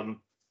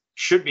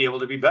 should be able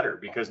to be better,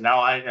 because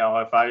now I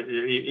know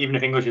even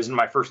if English isn't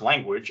my first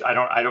language,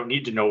 I don't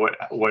need to know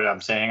what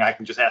I'm saying. I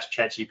can just ask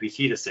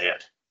ChatGPT to say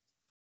it.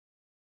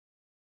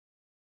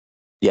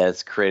 Yeah,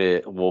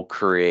 will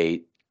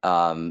create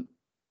a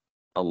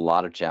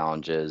lot of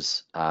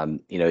challenges.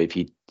 If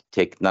you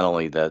take not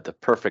only the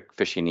perfect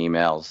phishing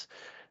emails,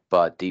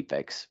 but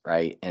deepfakes,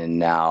 right? And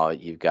now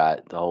you've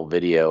got the whole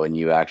video, and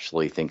you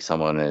actually think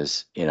someone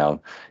is,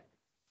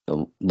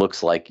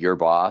 looks like your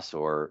boss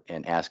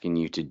and asking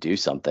you to do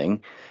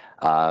something.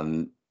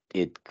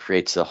 It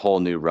creates a whole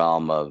new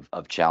realm of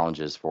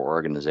challenges for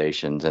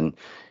organizations. And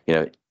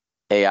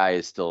AI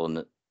has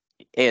been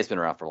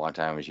around for a long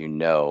time, as you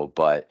know,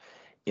 but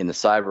in the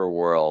cyber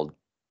world,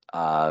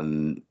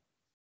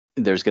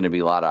 there's going to be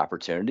a lot of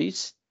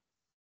opportunities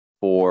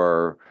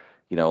for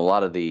a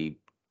lot of the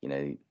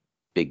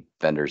big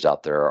vendors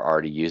out there are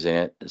already using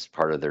it as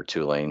part of their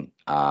tooling.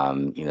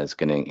 It's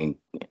going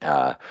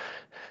to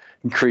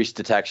increase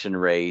detection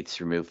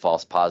rates, remove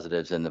false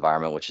positives in the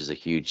environment, which is a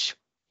huge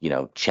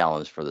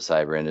challenge for the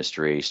cyber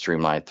industry,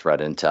 streamline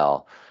threat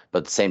intel. But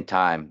at the same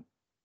time,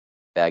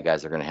 bad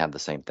guys are going to have the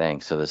same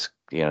thing. So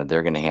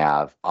they're going to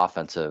have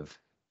offensive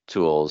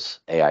tools,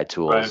 AI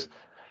tools.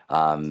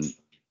 Right.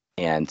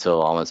 And so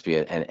it'll almost be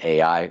an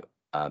AI,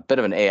 bit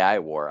of an AI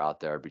war out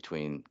there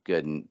between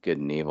good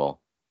and evil.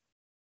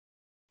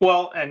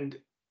 Well, and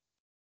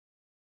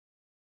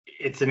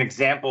it's an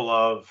example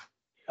of,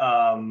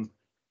 I've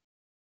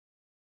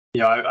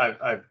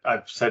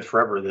said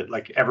forever that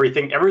like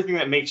everything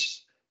that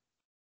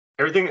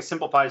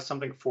simplifies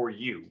something for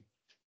you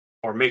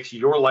or makes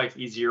your life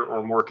easier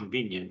or more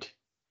convenient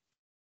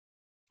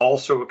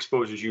also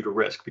exposes you to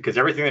risk, because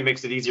everything that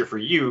makes it easier for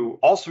you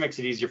also makes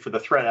it easier for the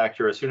threat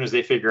actor as soon as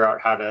they figure out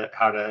how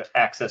to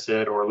access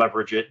it or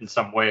leverage it in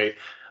some way.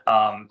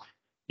 And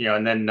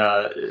then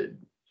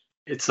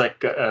it's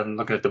like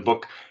looking at the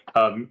book,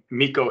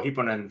 Mikko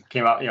Hyppönen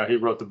came out. He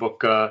wrote the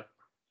book,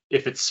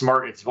 If It's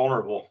Smart, It's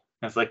Vulnerable.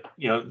 And it's like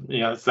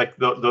it's like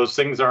those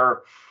things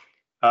are,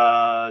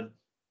 like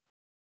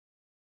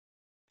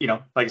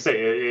I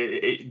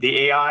say,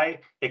 the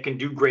AI, it can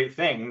do great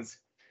things,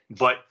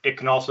 but it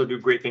can also do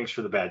great things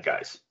for the bad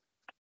guys.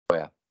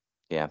 Oh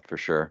yeah, for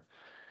sure.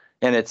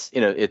 And it's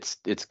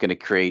it's going to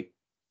create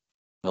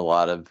a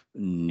lot of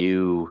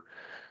new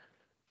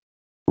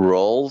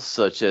roles,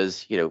 such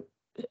as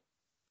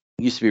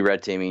used to be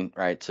red teaming,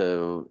 right?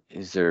 So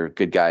these are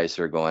good guys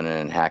who are going in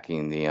and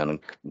hacking the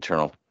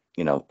internal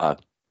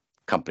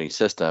company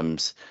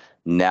systems.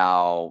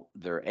 Now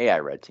they're AI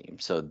red team,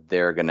 so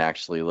they're going to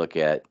actually look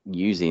at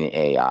using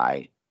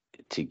AI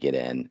to get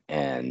in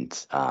and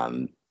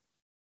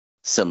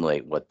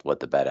simulate what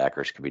the bad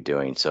actors could be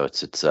doing. So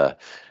it's a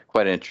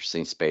quite an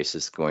interesting space.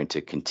 It's going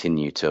to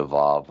continue to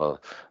evolve. A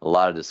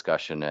lot of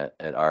discussion at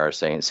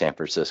RSA in San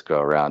Francisco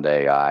around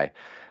AI.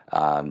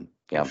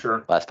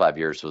 Sure. Last 5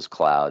 years was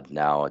cloud.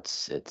 Now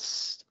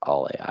it's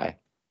all AI.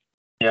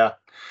 Yeah.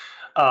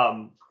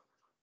 A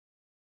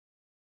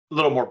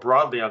little more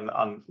broadly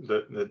on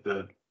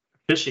the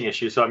phishing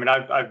issue. So I mean,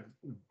 I've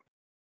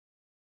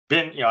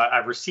been,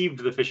 I've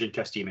received the phishing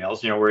test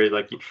emails, where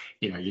like,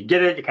 you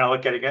get it, you kind of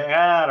look at it,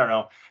 I don't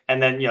know.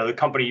 And then, the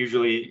company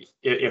usually,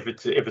 if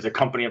it's a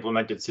company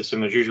implemented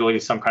system, there's usually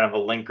some kind of a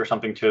link or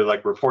something to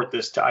like report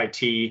this to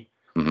IT.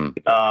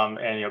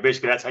 And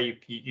basically that's how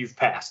you've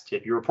passed.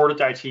 If you report it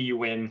to IT, you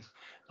win.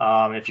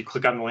 If you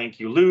click on the link,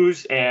 you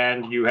lose,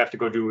 and you have to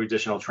go do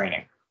additional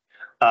training.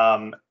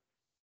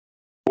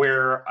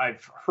 Where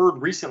I've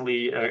heard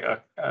recently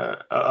of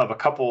a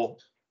couple,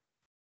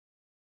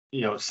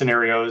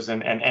 scenarios,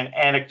 and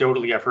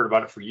anecdotally I've heard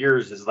about it for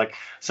years, is like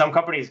some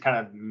companies kind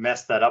of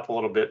mess that up a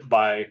little bit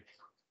by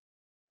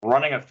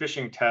running a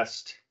phishing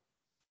test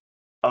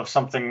of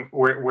something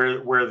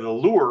where the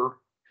lure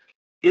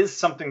is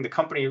something the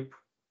company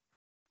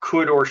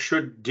could or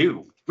should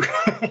do.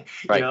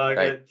 Right.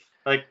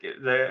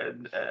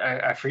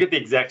 I forget the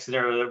exact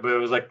scenario, but it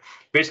was like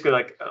basically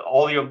like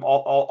all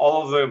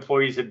of the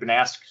employees had been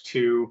asked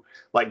to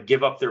like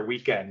give up their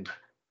weekend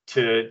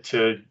to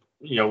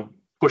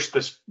push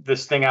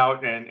this thing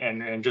out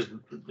and just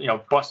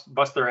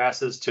bust their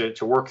asses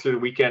to work through the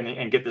weekend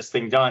and get this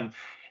thing done.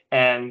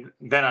 And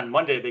then on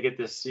Monday they get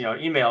this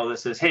email that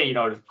says, hey,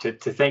 to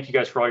thank you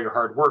guys for all your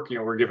hard work,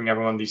 we're giving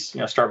everyone these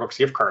Starbucks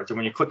gift cards. And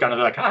when you click on it,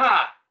 they're like,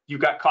 you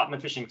got caught in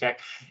the phishing attack.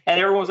 And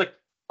everyone was like,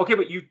 okay,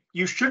 but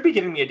you should be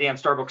giving me a damn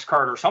Starbucks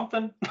card or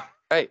something.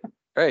 Right,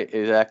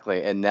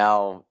 exactly. And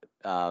now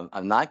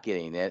I'm not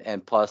getting it,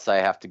 and plus I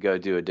have to go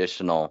do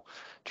additional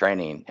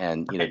training.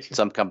 And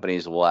some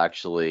companies will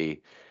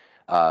actually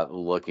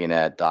looking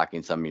at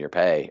docking some of your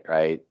pay,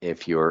 right,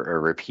 if you're a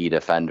repeat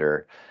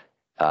offender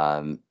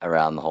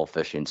around the whole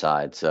phishing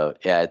side. So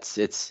yeah,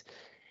 it's.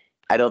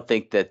 I don't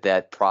think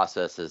that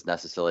process has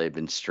necessarily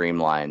been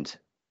streamlined.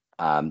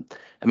 I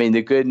mean,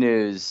 the good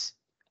news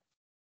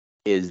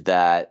is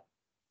that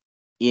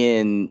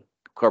in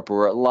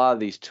corporate, a lot of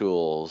these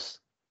tools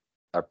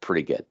are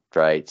pretty good,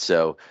 right?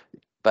 So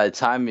by the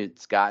time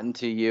it's gotten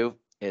to you,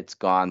 it's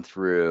gone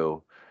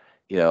through,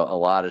 a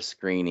lot of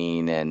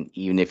screening, and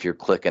even if you're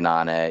clicking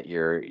on it,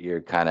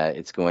 you're kind of,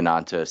 it's going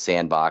on to a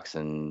sandbox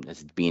and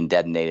it's being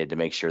detonated to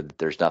make sure that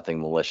there's nothing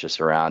malicious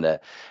around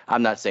it.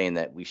 I'm not saying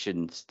that we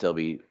shouldn't still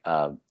be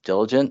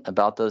diligent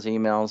about those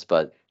emails,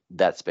 but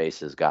that space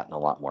has gotten a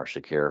lot more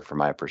secure from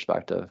my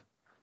perspective.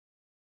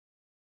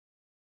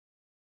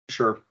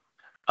 Sure.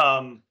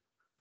 I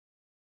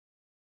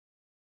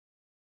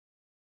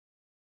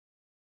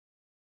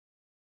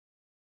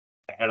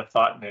had a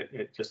thought and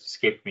it just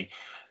escaped me.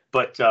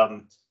 But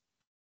I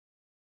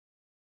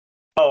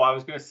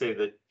was going to say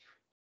that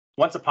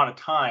once upon a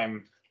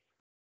time,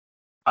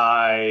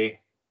 I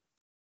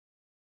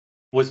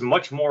was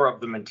much more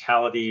of the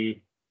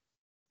mentality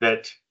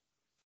that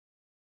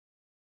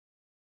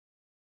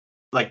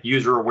like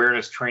user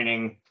awareness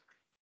training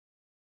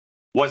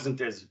wasn't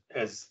as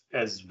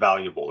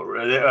valuable.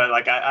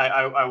 Like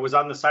I was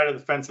on the side of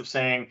the fence of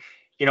saying,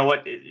 you know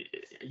what,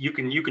 you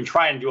can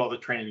try and do all the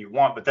training you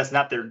want, but that's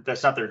not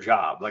their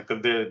job. Like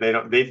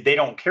they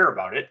don't care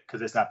about it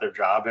because it's not their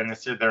job, and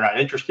they're not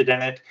interested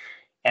in it.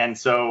 And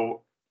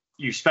so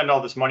you spend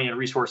all this money and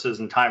resources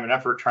and time and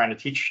effort trying to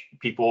teach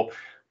people,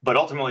 but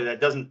ultimately it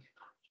doesn't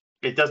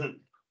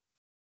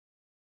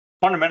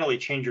fundamentally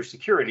change your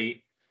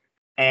security,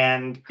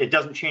 and it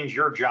doesn't change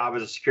your job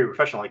as a security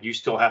professional. Like you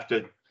still have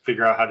to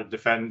figure out how to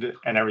defend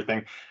and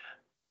everything.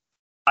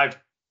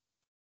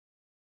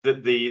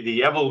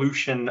 The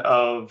evolution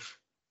of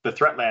the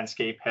threat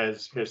landscape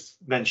has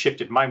then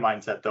shifted my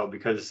mindset, though,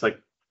 because it's like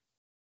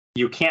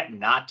you can't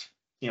not,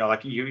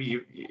 like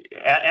you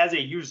as a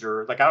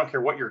user, like I don't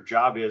care what your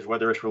job is,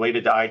 whether it's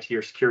related to IT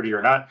or security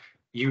or not,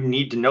 you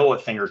need to know a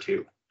thing or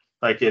two.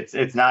 Like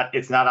it's not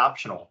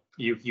optional.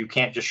 You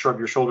can't just shrug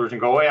your shoulders and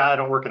go, oh, yeah, I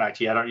don't work in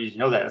IT, I don't need to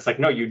know that. It's like,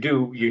 no, you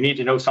do. You need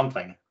to know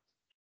something.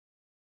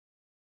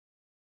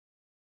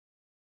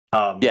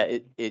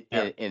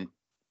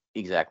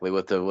 Exactly,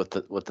 with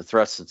the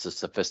threats, it's a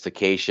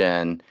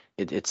sophistication.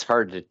 It's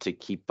hard to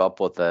keep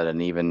up with it,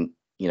 and even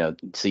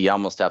so you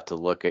almost have to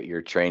look at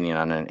your training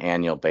on an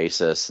annual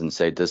basis and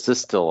say, does this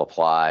still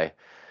apply,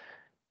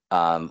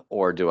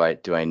 or do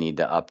I need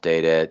to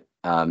update it?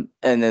 And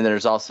then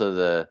there's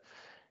also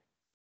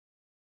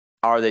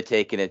are they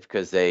taking it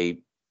because they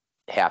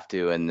have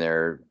to, and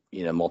they're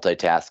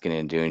multitasking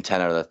and doing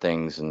 10 other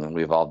things, and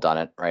we've all done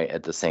it right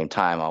at the same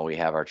time while we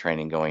have our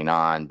training going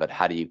on. But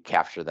how do you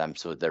capture them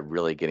so that they're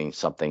really getting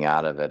something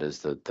out of it is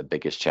the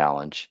biggest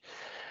challenge.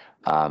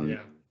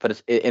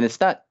 But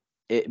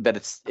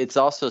it's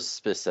also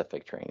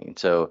specific training.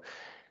 So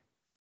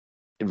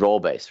role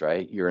based,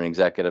 right? You're an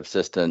executive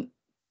assistant.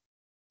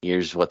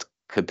 Here's what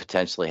could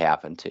potentially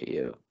happen to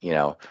you.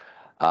 You're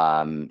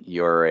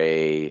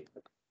a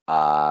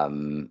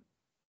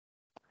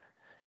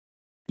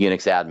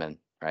Unix admin,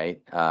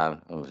 right?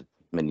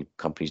 Many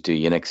companies do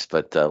Unix,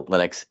 but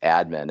Linux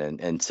admin,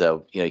 and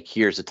so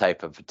here's a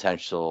type of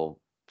potential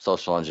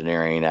social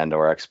engineering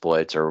and/or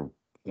exploits, or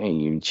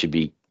you should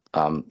be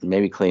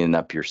maybe cleaning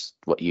up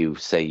what you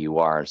say you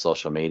are in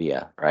social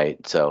media,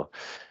 right? So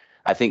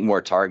I think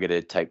more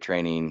targeted type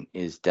training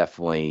is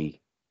definitely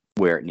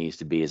where it needs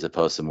to be, as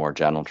opposed to more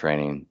general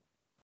training.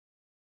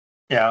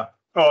 Yeah.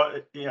 Oh,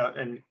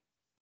 and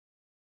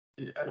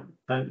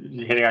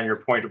hitting on your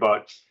point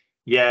about,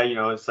 yeah,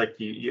 it's like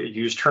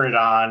you just turn it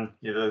on,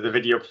 the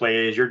video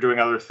plays, you're doing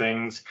other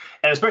things,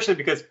 and especially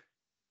because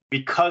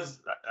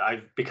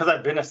I've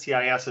been a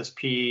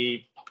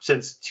CISSP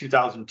since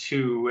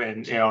 2002,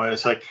 and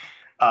it's like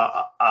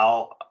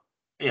I'll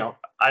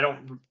I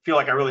don't feel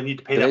like I really need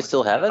to pay Do that they much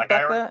still have it like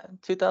back then,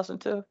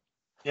 2002?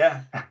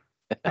 Yeah.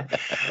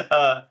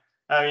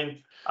 I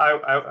mean,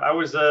 I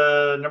was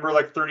number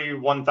like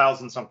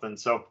 31,000 something.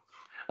 So,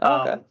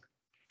 Okay.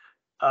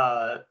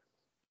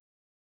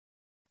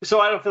 So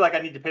I don't feel like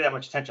I need to pay that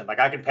much attention. Like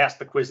I can pass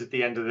the quiz at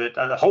the end of it.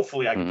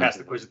 Hopefully, I can Mhm. pass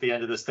the quiz at the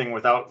end of this thing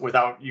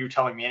without you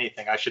telling me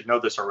anything. I should know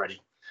this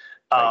already.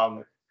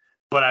 Right.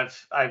 But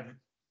I've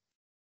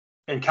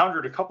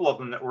encountered a couple of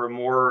them that were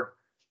more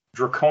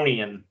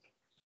draconian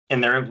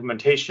in their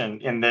implementation.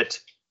 In that,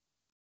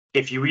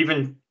 if you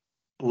even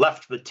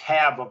left the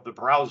tab of the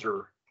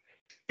browser,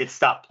 it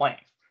stopped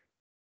playing.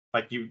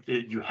 Like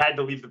you had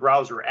to leave the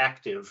browser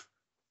active.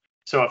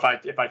 So if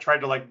I tried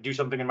to like do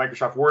something in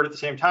Microsoft Word at the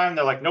same time,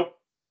 they're like, nope,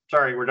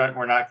 sorry, we're done.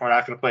 We're not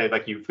going to play.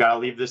 Like you've got to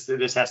leave this.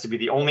 This has to be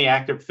the only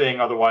active thing,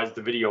 otherwise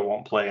the video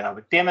won't play. And I'm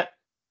like, damn it.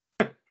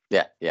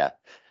 Yeah.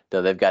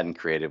 Though they've gotten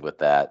creative with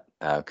that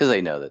because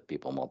they know that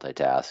people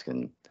multitask,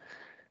 and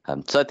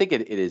so I think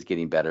it is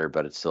getting better,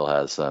 but it still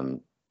has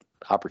some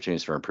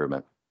opportunities for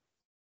improvement.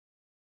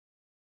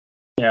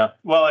 Yeah.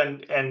 Well,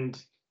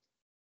 and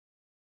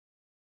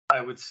I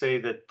would say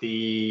that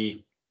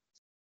the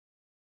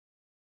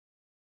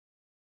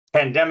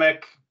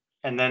pandemic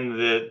and then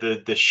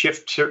the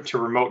shift to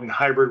remote and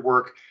hybrid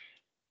work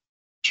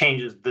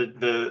changes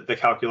the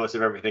calculus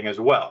of everything as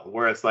well.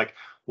 Where it's like,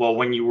 well,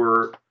 when you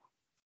were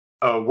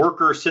a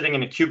worker sitting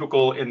in a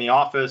cubicle in the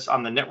office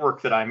on the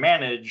network that I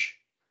manage,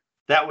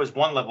 that was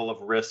one level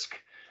of risk.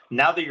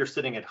 Now that you're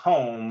sitting at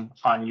home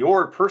on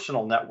your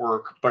personal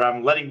network, but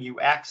I'm letting you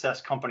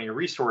access company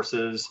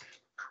resources,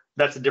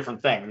 that's a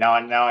different thing. Now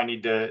I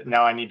need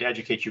to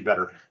educate you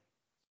better.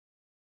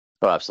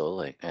 Oh,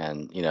 absolutely.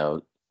 And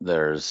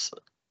there's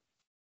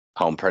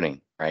home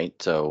printing, right?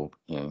 So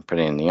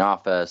printing in the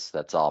office,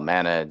 that's all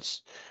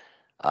managed.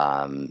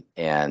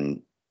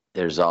 And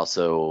there's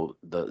also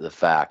the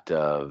fact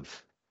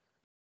of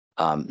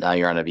now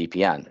you're on a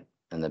VPN,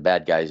 and the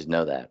bad guys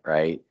know that,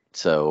 right?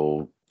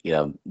 So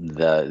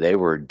they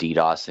were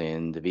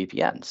DDoSing the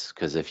VPNs,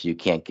 because if you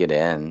can't get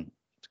in,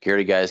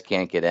 security guys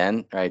can't get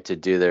in, right, to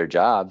do their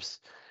jobs.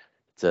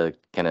 It's a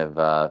kind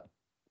of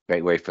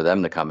great way for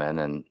them to come in,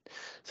 and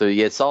so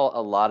it's all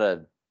a lot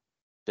of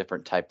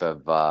different type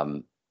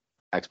of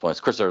exploits.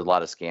 Of course, there were a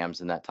lot of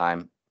scams in that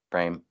time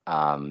frame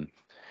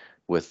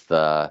with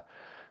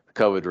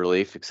COVID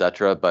relief,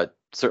 etc. But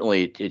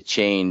certainly it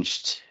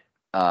changed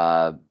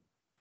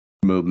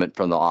movement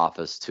from the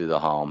office to the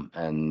home,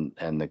 and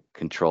the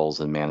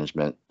controls and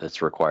management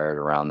that's required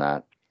around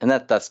that. And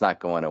that's not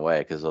going away,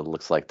 because it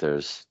looks like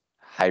there's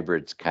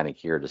hybrids kind of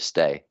here to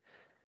stay.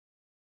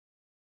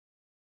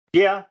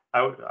 Yeah,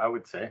 I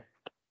would say.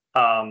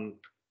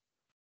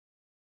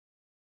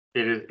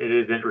 It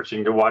is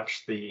interesting to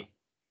watch the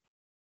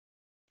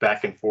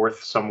back and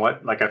forth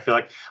somewhat. Like I feel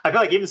like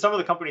even some of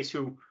the companies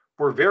who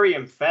were very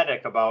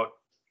emphatic about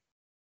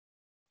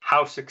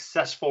how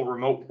successful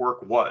remote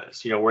work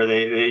was, where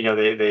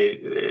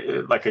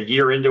they like a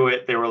year into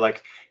it, they were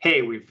like,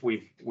 hey, we've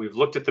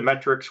looked at the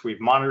metrics, we've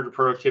monitored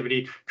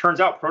productivity. Turns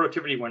out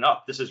productivity went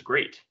up. This is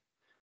great.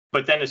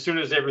 But then as soon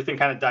as everything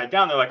kind of died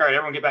down, they're like, all right,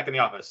 everyone get back in the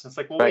office. And it's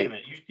like, well, wait a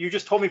minute, you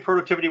just told me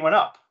productivity went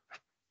up.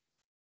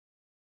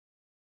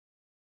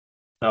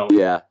 So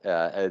Yeah,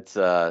 it's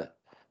an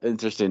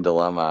interesting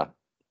dilemma.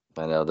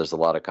 I know there's a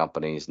lot of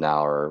companies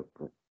now are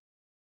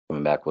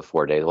coming back with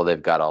 4 days. Well,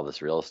 they've got all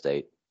this real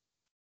estate.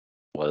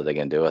 What are they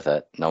going to do with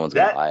it? No one's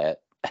going to buy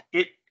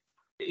it.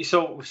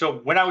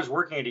 So when I was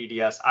working at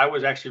EDS, I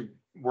was actually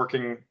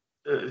working.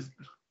 I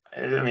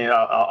mean,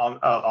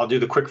 I'll do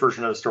the quick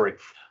version of the story.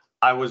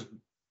 I was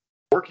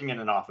working in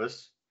an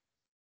office,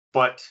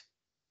 but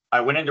I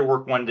went into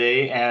work one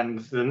day and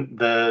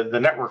the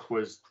network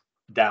was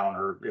down,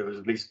 or it was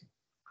at least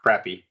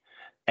crappy.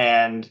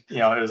 And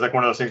it was like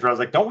one of those things where I was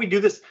like, don't we do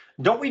this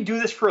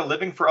for a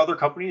living for other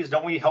companies?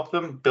 Don't we help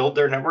them build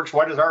their networks?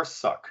 Why does ours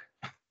suck?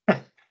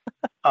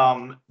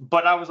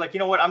 But I was like, you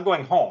know what? I'm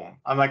going home.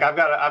 I'm like, I've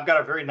got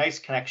a very nice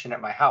connection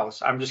at my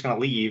house. I'm just going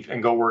to leave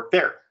and go work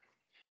there.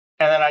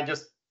 And then I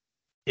just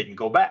didn't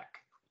go back.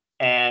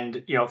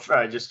 And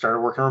I just started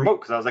working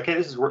remote because I was like, hey,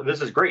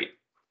 this is great.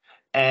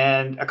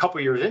 And a couple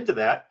of years into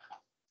that,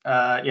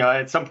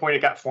 at some point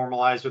it got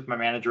formalized with my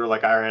manager.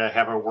 Like, all right, I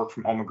have a work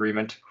from home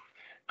agreement.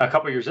 A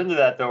couple of years into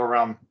that, though,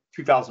 around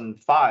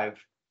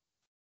 2005,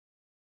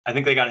 I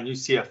think they got a new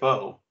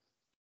CFO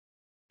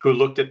who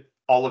looked at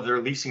all of their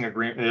leasing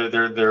agreement,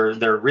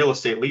 their real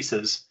estate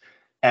leases,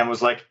 and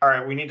was like, all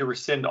right, we need to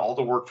rescind all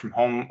the work from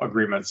home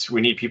agreements.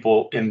 We need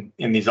people in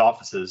these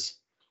offices.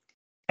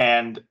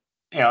 And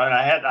and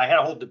I had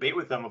a whole debate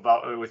with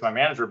my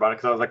manager about it,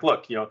 because I was like,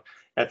 look,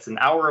 that's an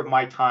hour of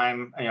my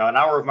time, an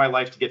hour of my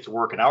life to get to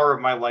work, an hour of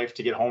my life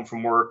to get home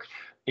from work,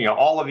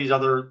 all of these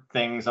other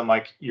things. I'm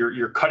like,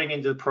 you're cutting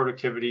into the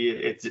productivity.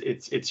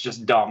 It's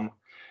just dumb.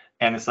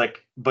 And it's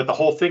like, but the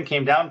whole thing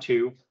came down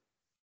to,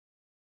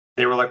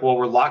 they were like, well,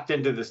 we're locked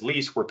into this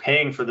lease. We're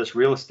paying for this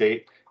real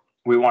estate.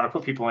 We want to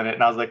put people in it.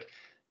 And I was like,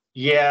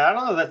 yeah, I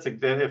don't know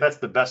if that's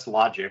the best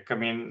logic. I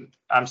mean,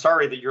 I'm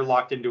sorry that you're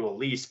locked into a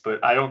lease,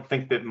 but I don't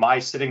think that my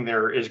sitting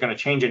there is going to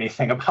change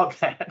anything about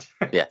that.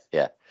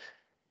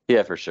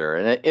 Yeah, for sure.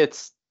 And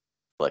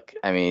look,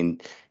 I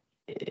mean,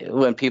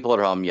 when people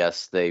are home,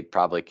 yes, they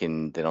probably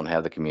they don't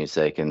have the commute,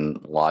 so they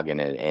can log in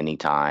at any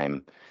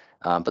time.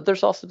 But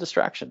there's also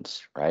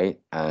distractions, right?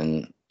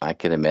 And I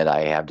can admit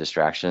I have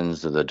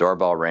distractions. The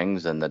doorbell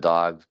rings and the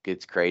dog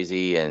gets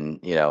crazy, and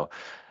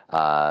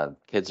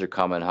kids are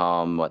coming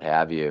home, what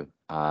have you.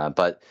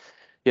 But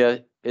yeah,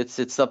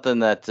 it's something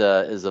that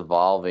is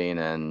evolving,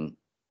 and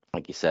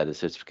like you said,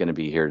 it's going to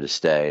be here to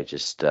stay.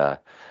 Just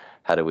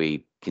how do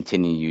we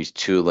continue to use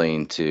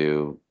tooling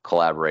to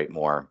collaborate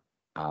more?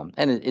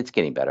 And it's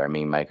getting better. I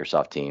mean,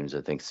 Microsoft Teams,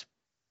 I think, is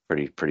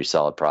pretty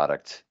solid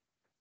product.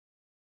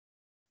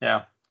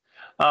 Yeah.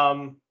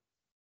 Well,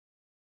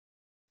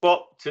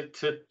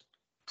 to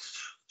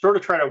sort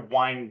of try to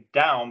wind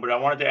down, but I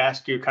wanted to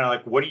ask you kind of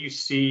like, what are you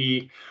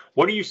seeing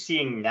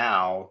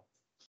now,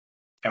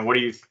 and what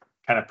do you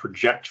kind of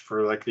project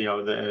for like,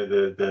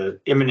 the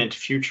imminent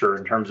future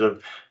in terms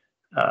of,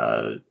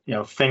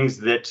 things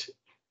that,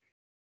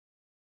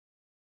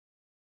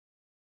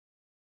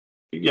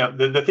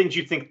 the things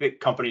you think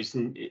that companies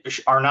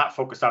are not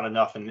focused on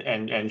enough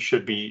and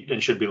should be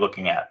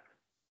looking at?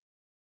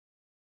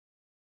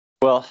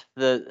 Well,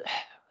 what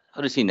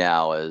I see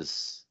now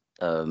is,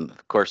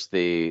 of course,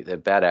 the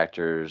bad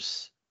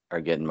actors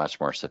are getting much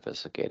more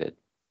sophisticated.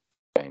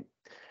 Right?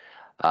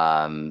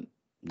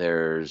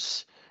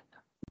 There's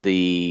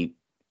the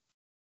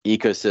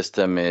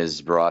ecosystem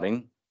is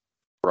broadening,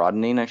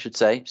 I should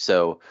say.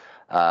 So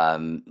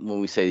when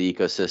we say the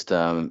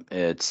ecosystem,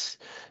 it's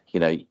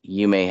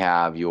you may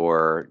have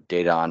your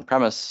data on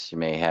premise, you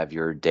may have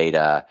your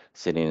data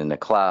sitting in the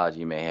cloud,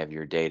 you may have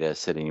your data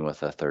sitting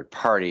with a third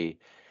party.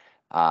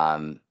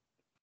 Like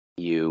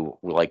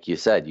you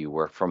said, you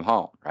work from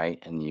home, right?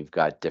 And you've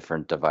got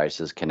different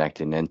devices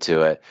connecting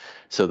into it.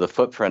 So the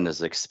footprint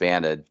is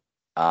expanded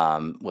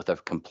with a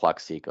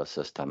complex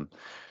ecosystem.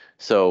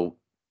 So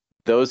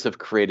those have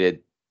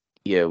created,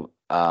 for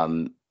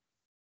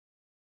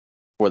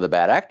the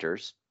bad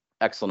actors,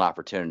 excellent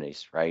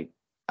opportunities, right?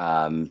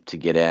 To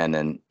get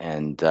in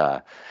and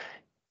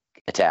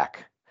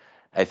attack.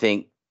 I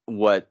think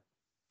what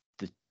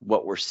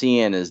we're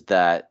seeing is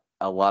that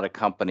a lot of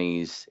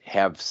companies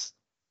have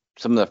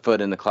some of their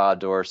foot in the cloud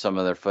door, some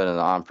of their foot in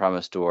the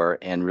on-premise door,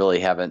 and really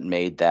haven't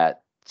made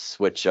that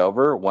switch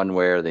over one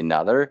way or the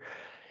other.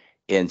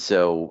 And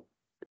so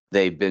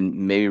they've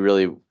been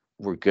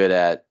were good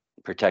at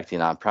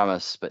protecting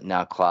on-premise, but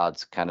now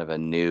cloud's kind of a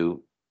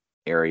new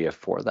area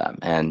for them.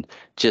 And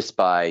just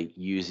by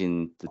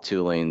using the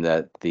tooling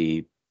that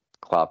the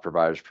cloud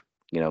providers,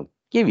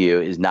 give you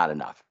is not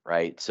enough,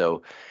 right?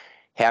 So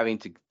having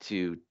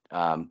to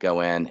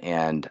go in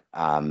and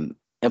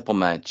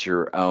implement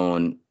your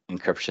own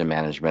encryption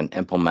management,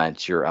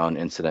 implement your own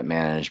incident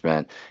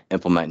management,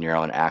 implement your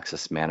own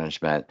access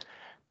management,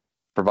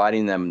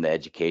 providing them the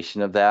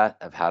education of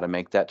how to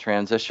make that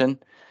transition.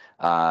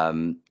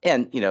 And,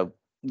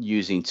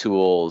 using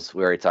tools,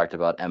 we already talked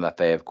about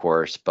MFA, of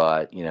course,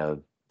 but,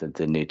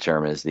 the new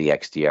term is the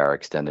XDR,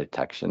 extended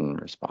detection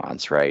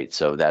response, right?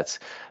 So that's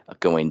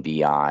going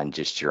beyond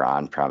just your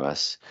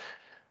on-premise.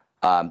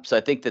 So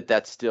I think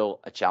that's still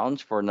a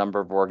challenge for a number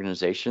of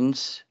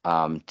organizations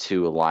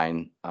to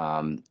align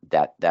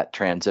that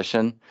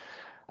transition.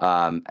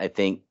 I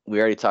think we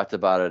already talked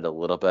about it a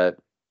little bit.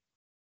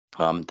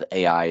 The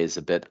AI is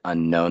a bit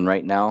unknown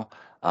right now.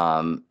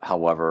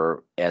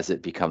 However, as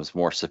it becomes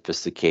more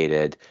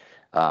sophisticated,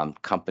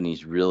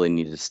 companies really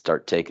need to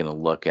start taking a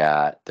look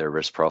at their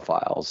risk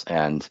profiles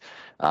and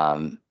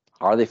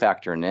are they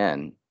factoring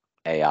in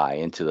AI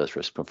into those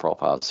risk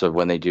profiles? So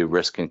when they do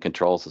risk and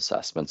controls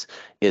assessments,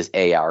 is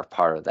AI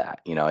part of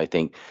that? I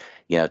think,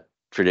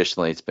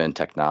 traditionally it's been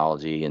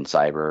technology and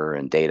cyber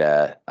and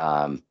data,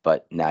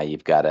 but now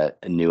you've got a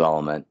new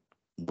element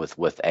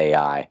with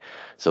AI.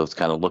 So it's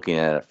kind of looking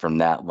at it from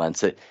that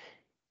lens.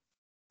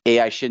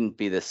 AI shouldn't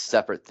be this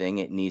separate thing.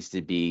 It needs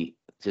to be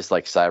just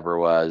like cyber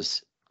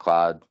was,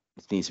 cloud.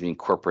 It needs to be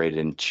incorporated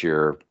into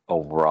your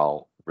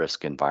overall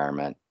risk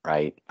environment,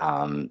 right?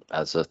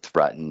 As a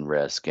threat and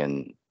risk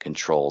and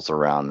controls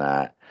around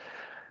that.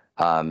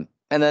 And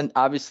then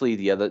obviously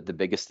the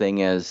biggest thing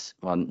is,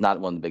 well, not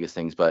one of the biggest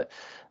things, but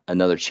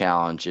another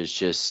challenge is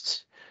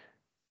just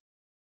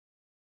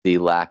the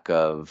lack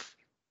of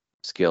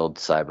skilled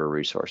cyber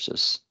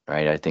resources,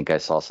 right? I think I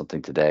saw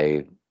something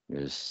today,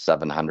 there's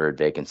 700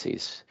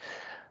 vacancies.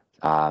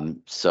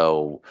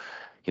 So,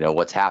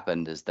 what's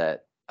happened is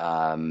that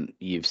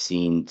you've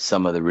seen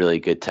some of the really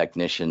good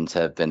technicians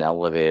have been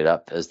elevated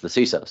up as the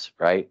CISOs,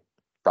 right?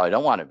 Probably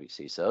don't want to be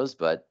CISOs,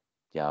 but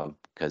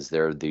because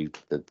they're the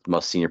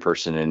most senior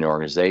person in the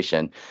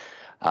organization,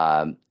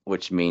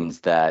 which means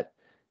that,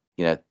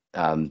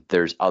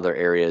 there's other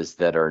areas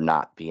that are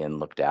not being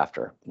looked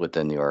after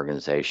within the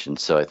organization.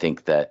 So I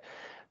think that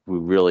we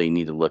really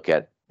need to look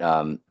at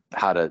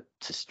how to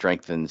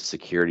strengthen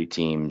security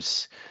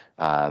teams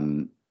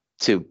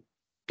to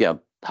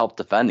help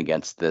defend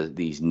against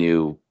these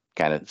new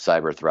kind of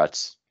cyber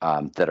threats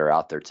that are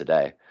out there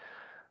today.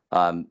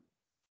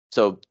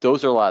 So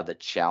those are a lot of the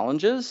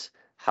challenges.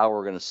 How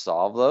we're going to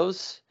solve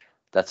those,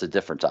 that's a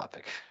different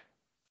topic.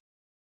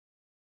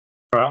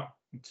 Well,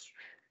 it's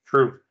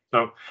true.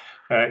 So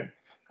I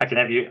can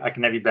have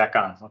you back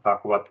on. I'll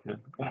talk about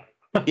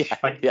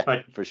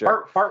for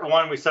sure. Part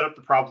one, we set up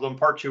the problem.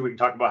 Part two, we can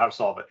talk about how to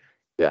solve it.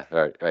 Yeah.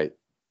 Right.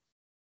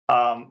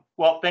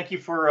 Well, thank you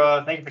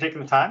for taking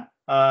the time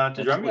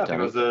to join me. I think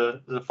it was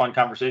a fun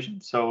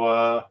conversation.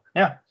 So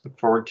look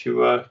forward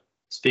to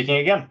speaking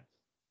again.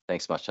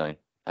 Thanks much, Tony.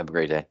 Have a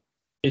great day.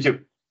 You too.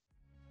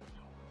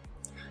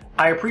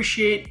 I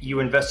appreciate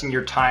you investing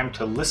your time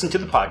to listen to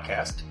the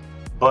podcast,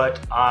 but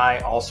I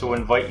also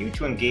invite you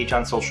to engage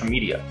on social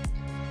media.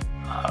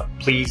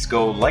 Please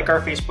go like our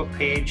Facebook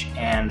page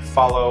and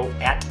follow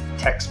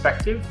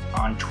 @Techspective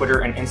on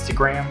Twitter and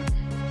Instagram.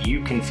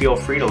 You can feel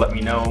free to let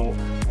me know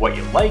what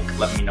you like,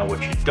 let me know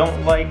what you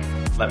don't like,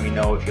 let me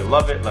know if you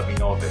love it, let me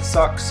know if it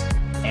sucks,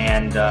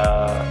 and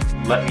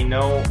let me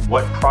know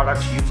what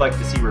products you'd like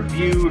to see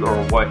reviewed or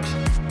what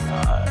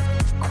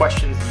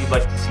questions you'd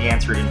like to see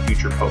answered in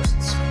future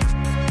posts.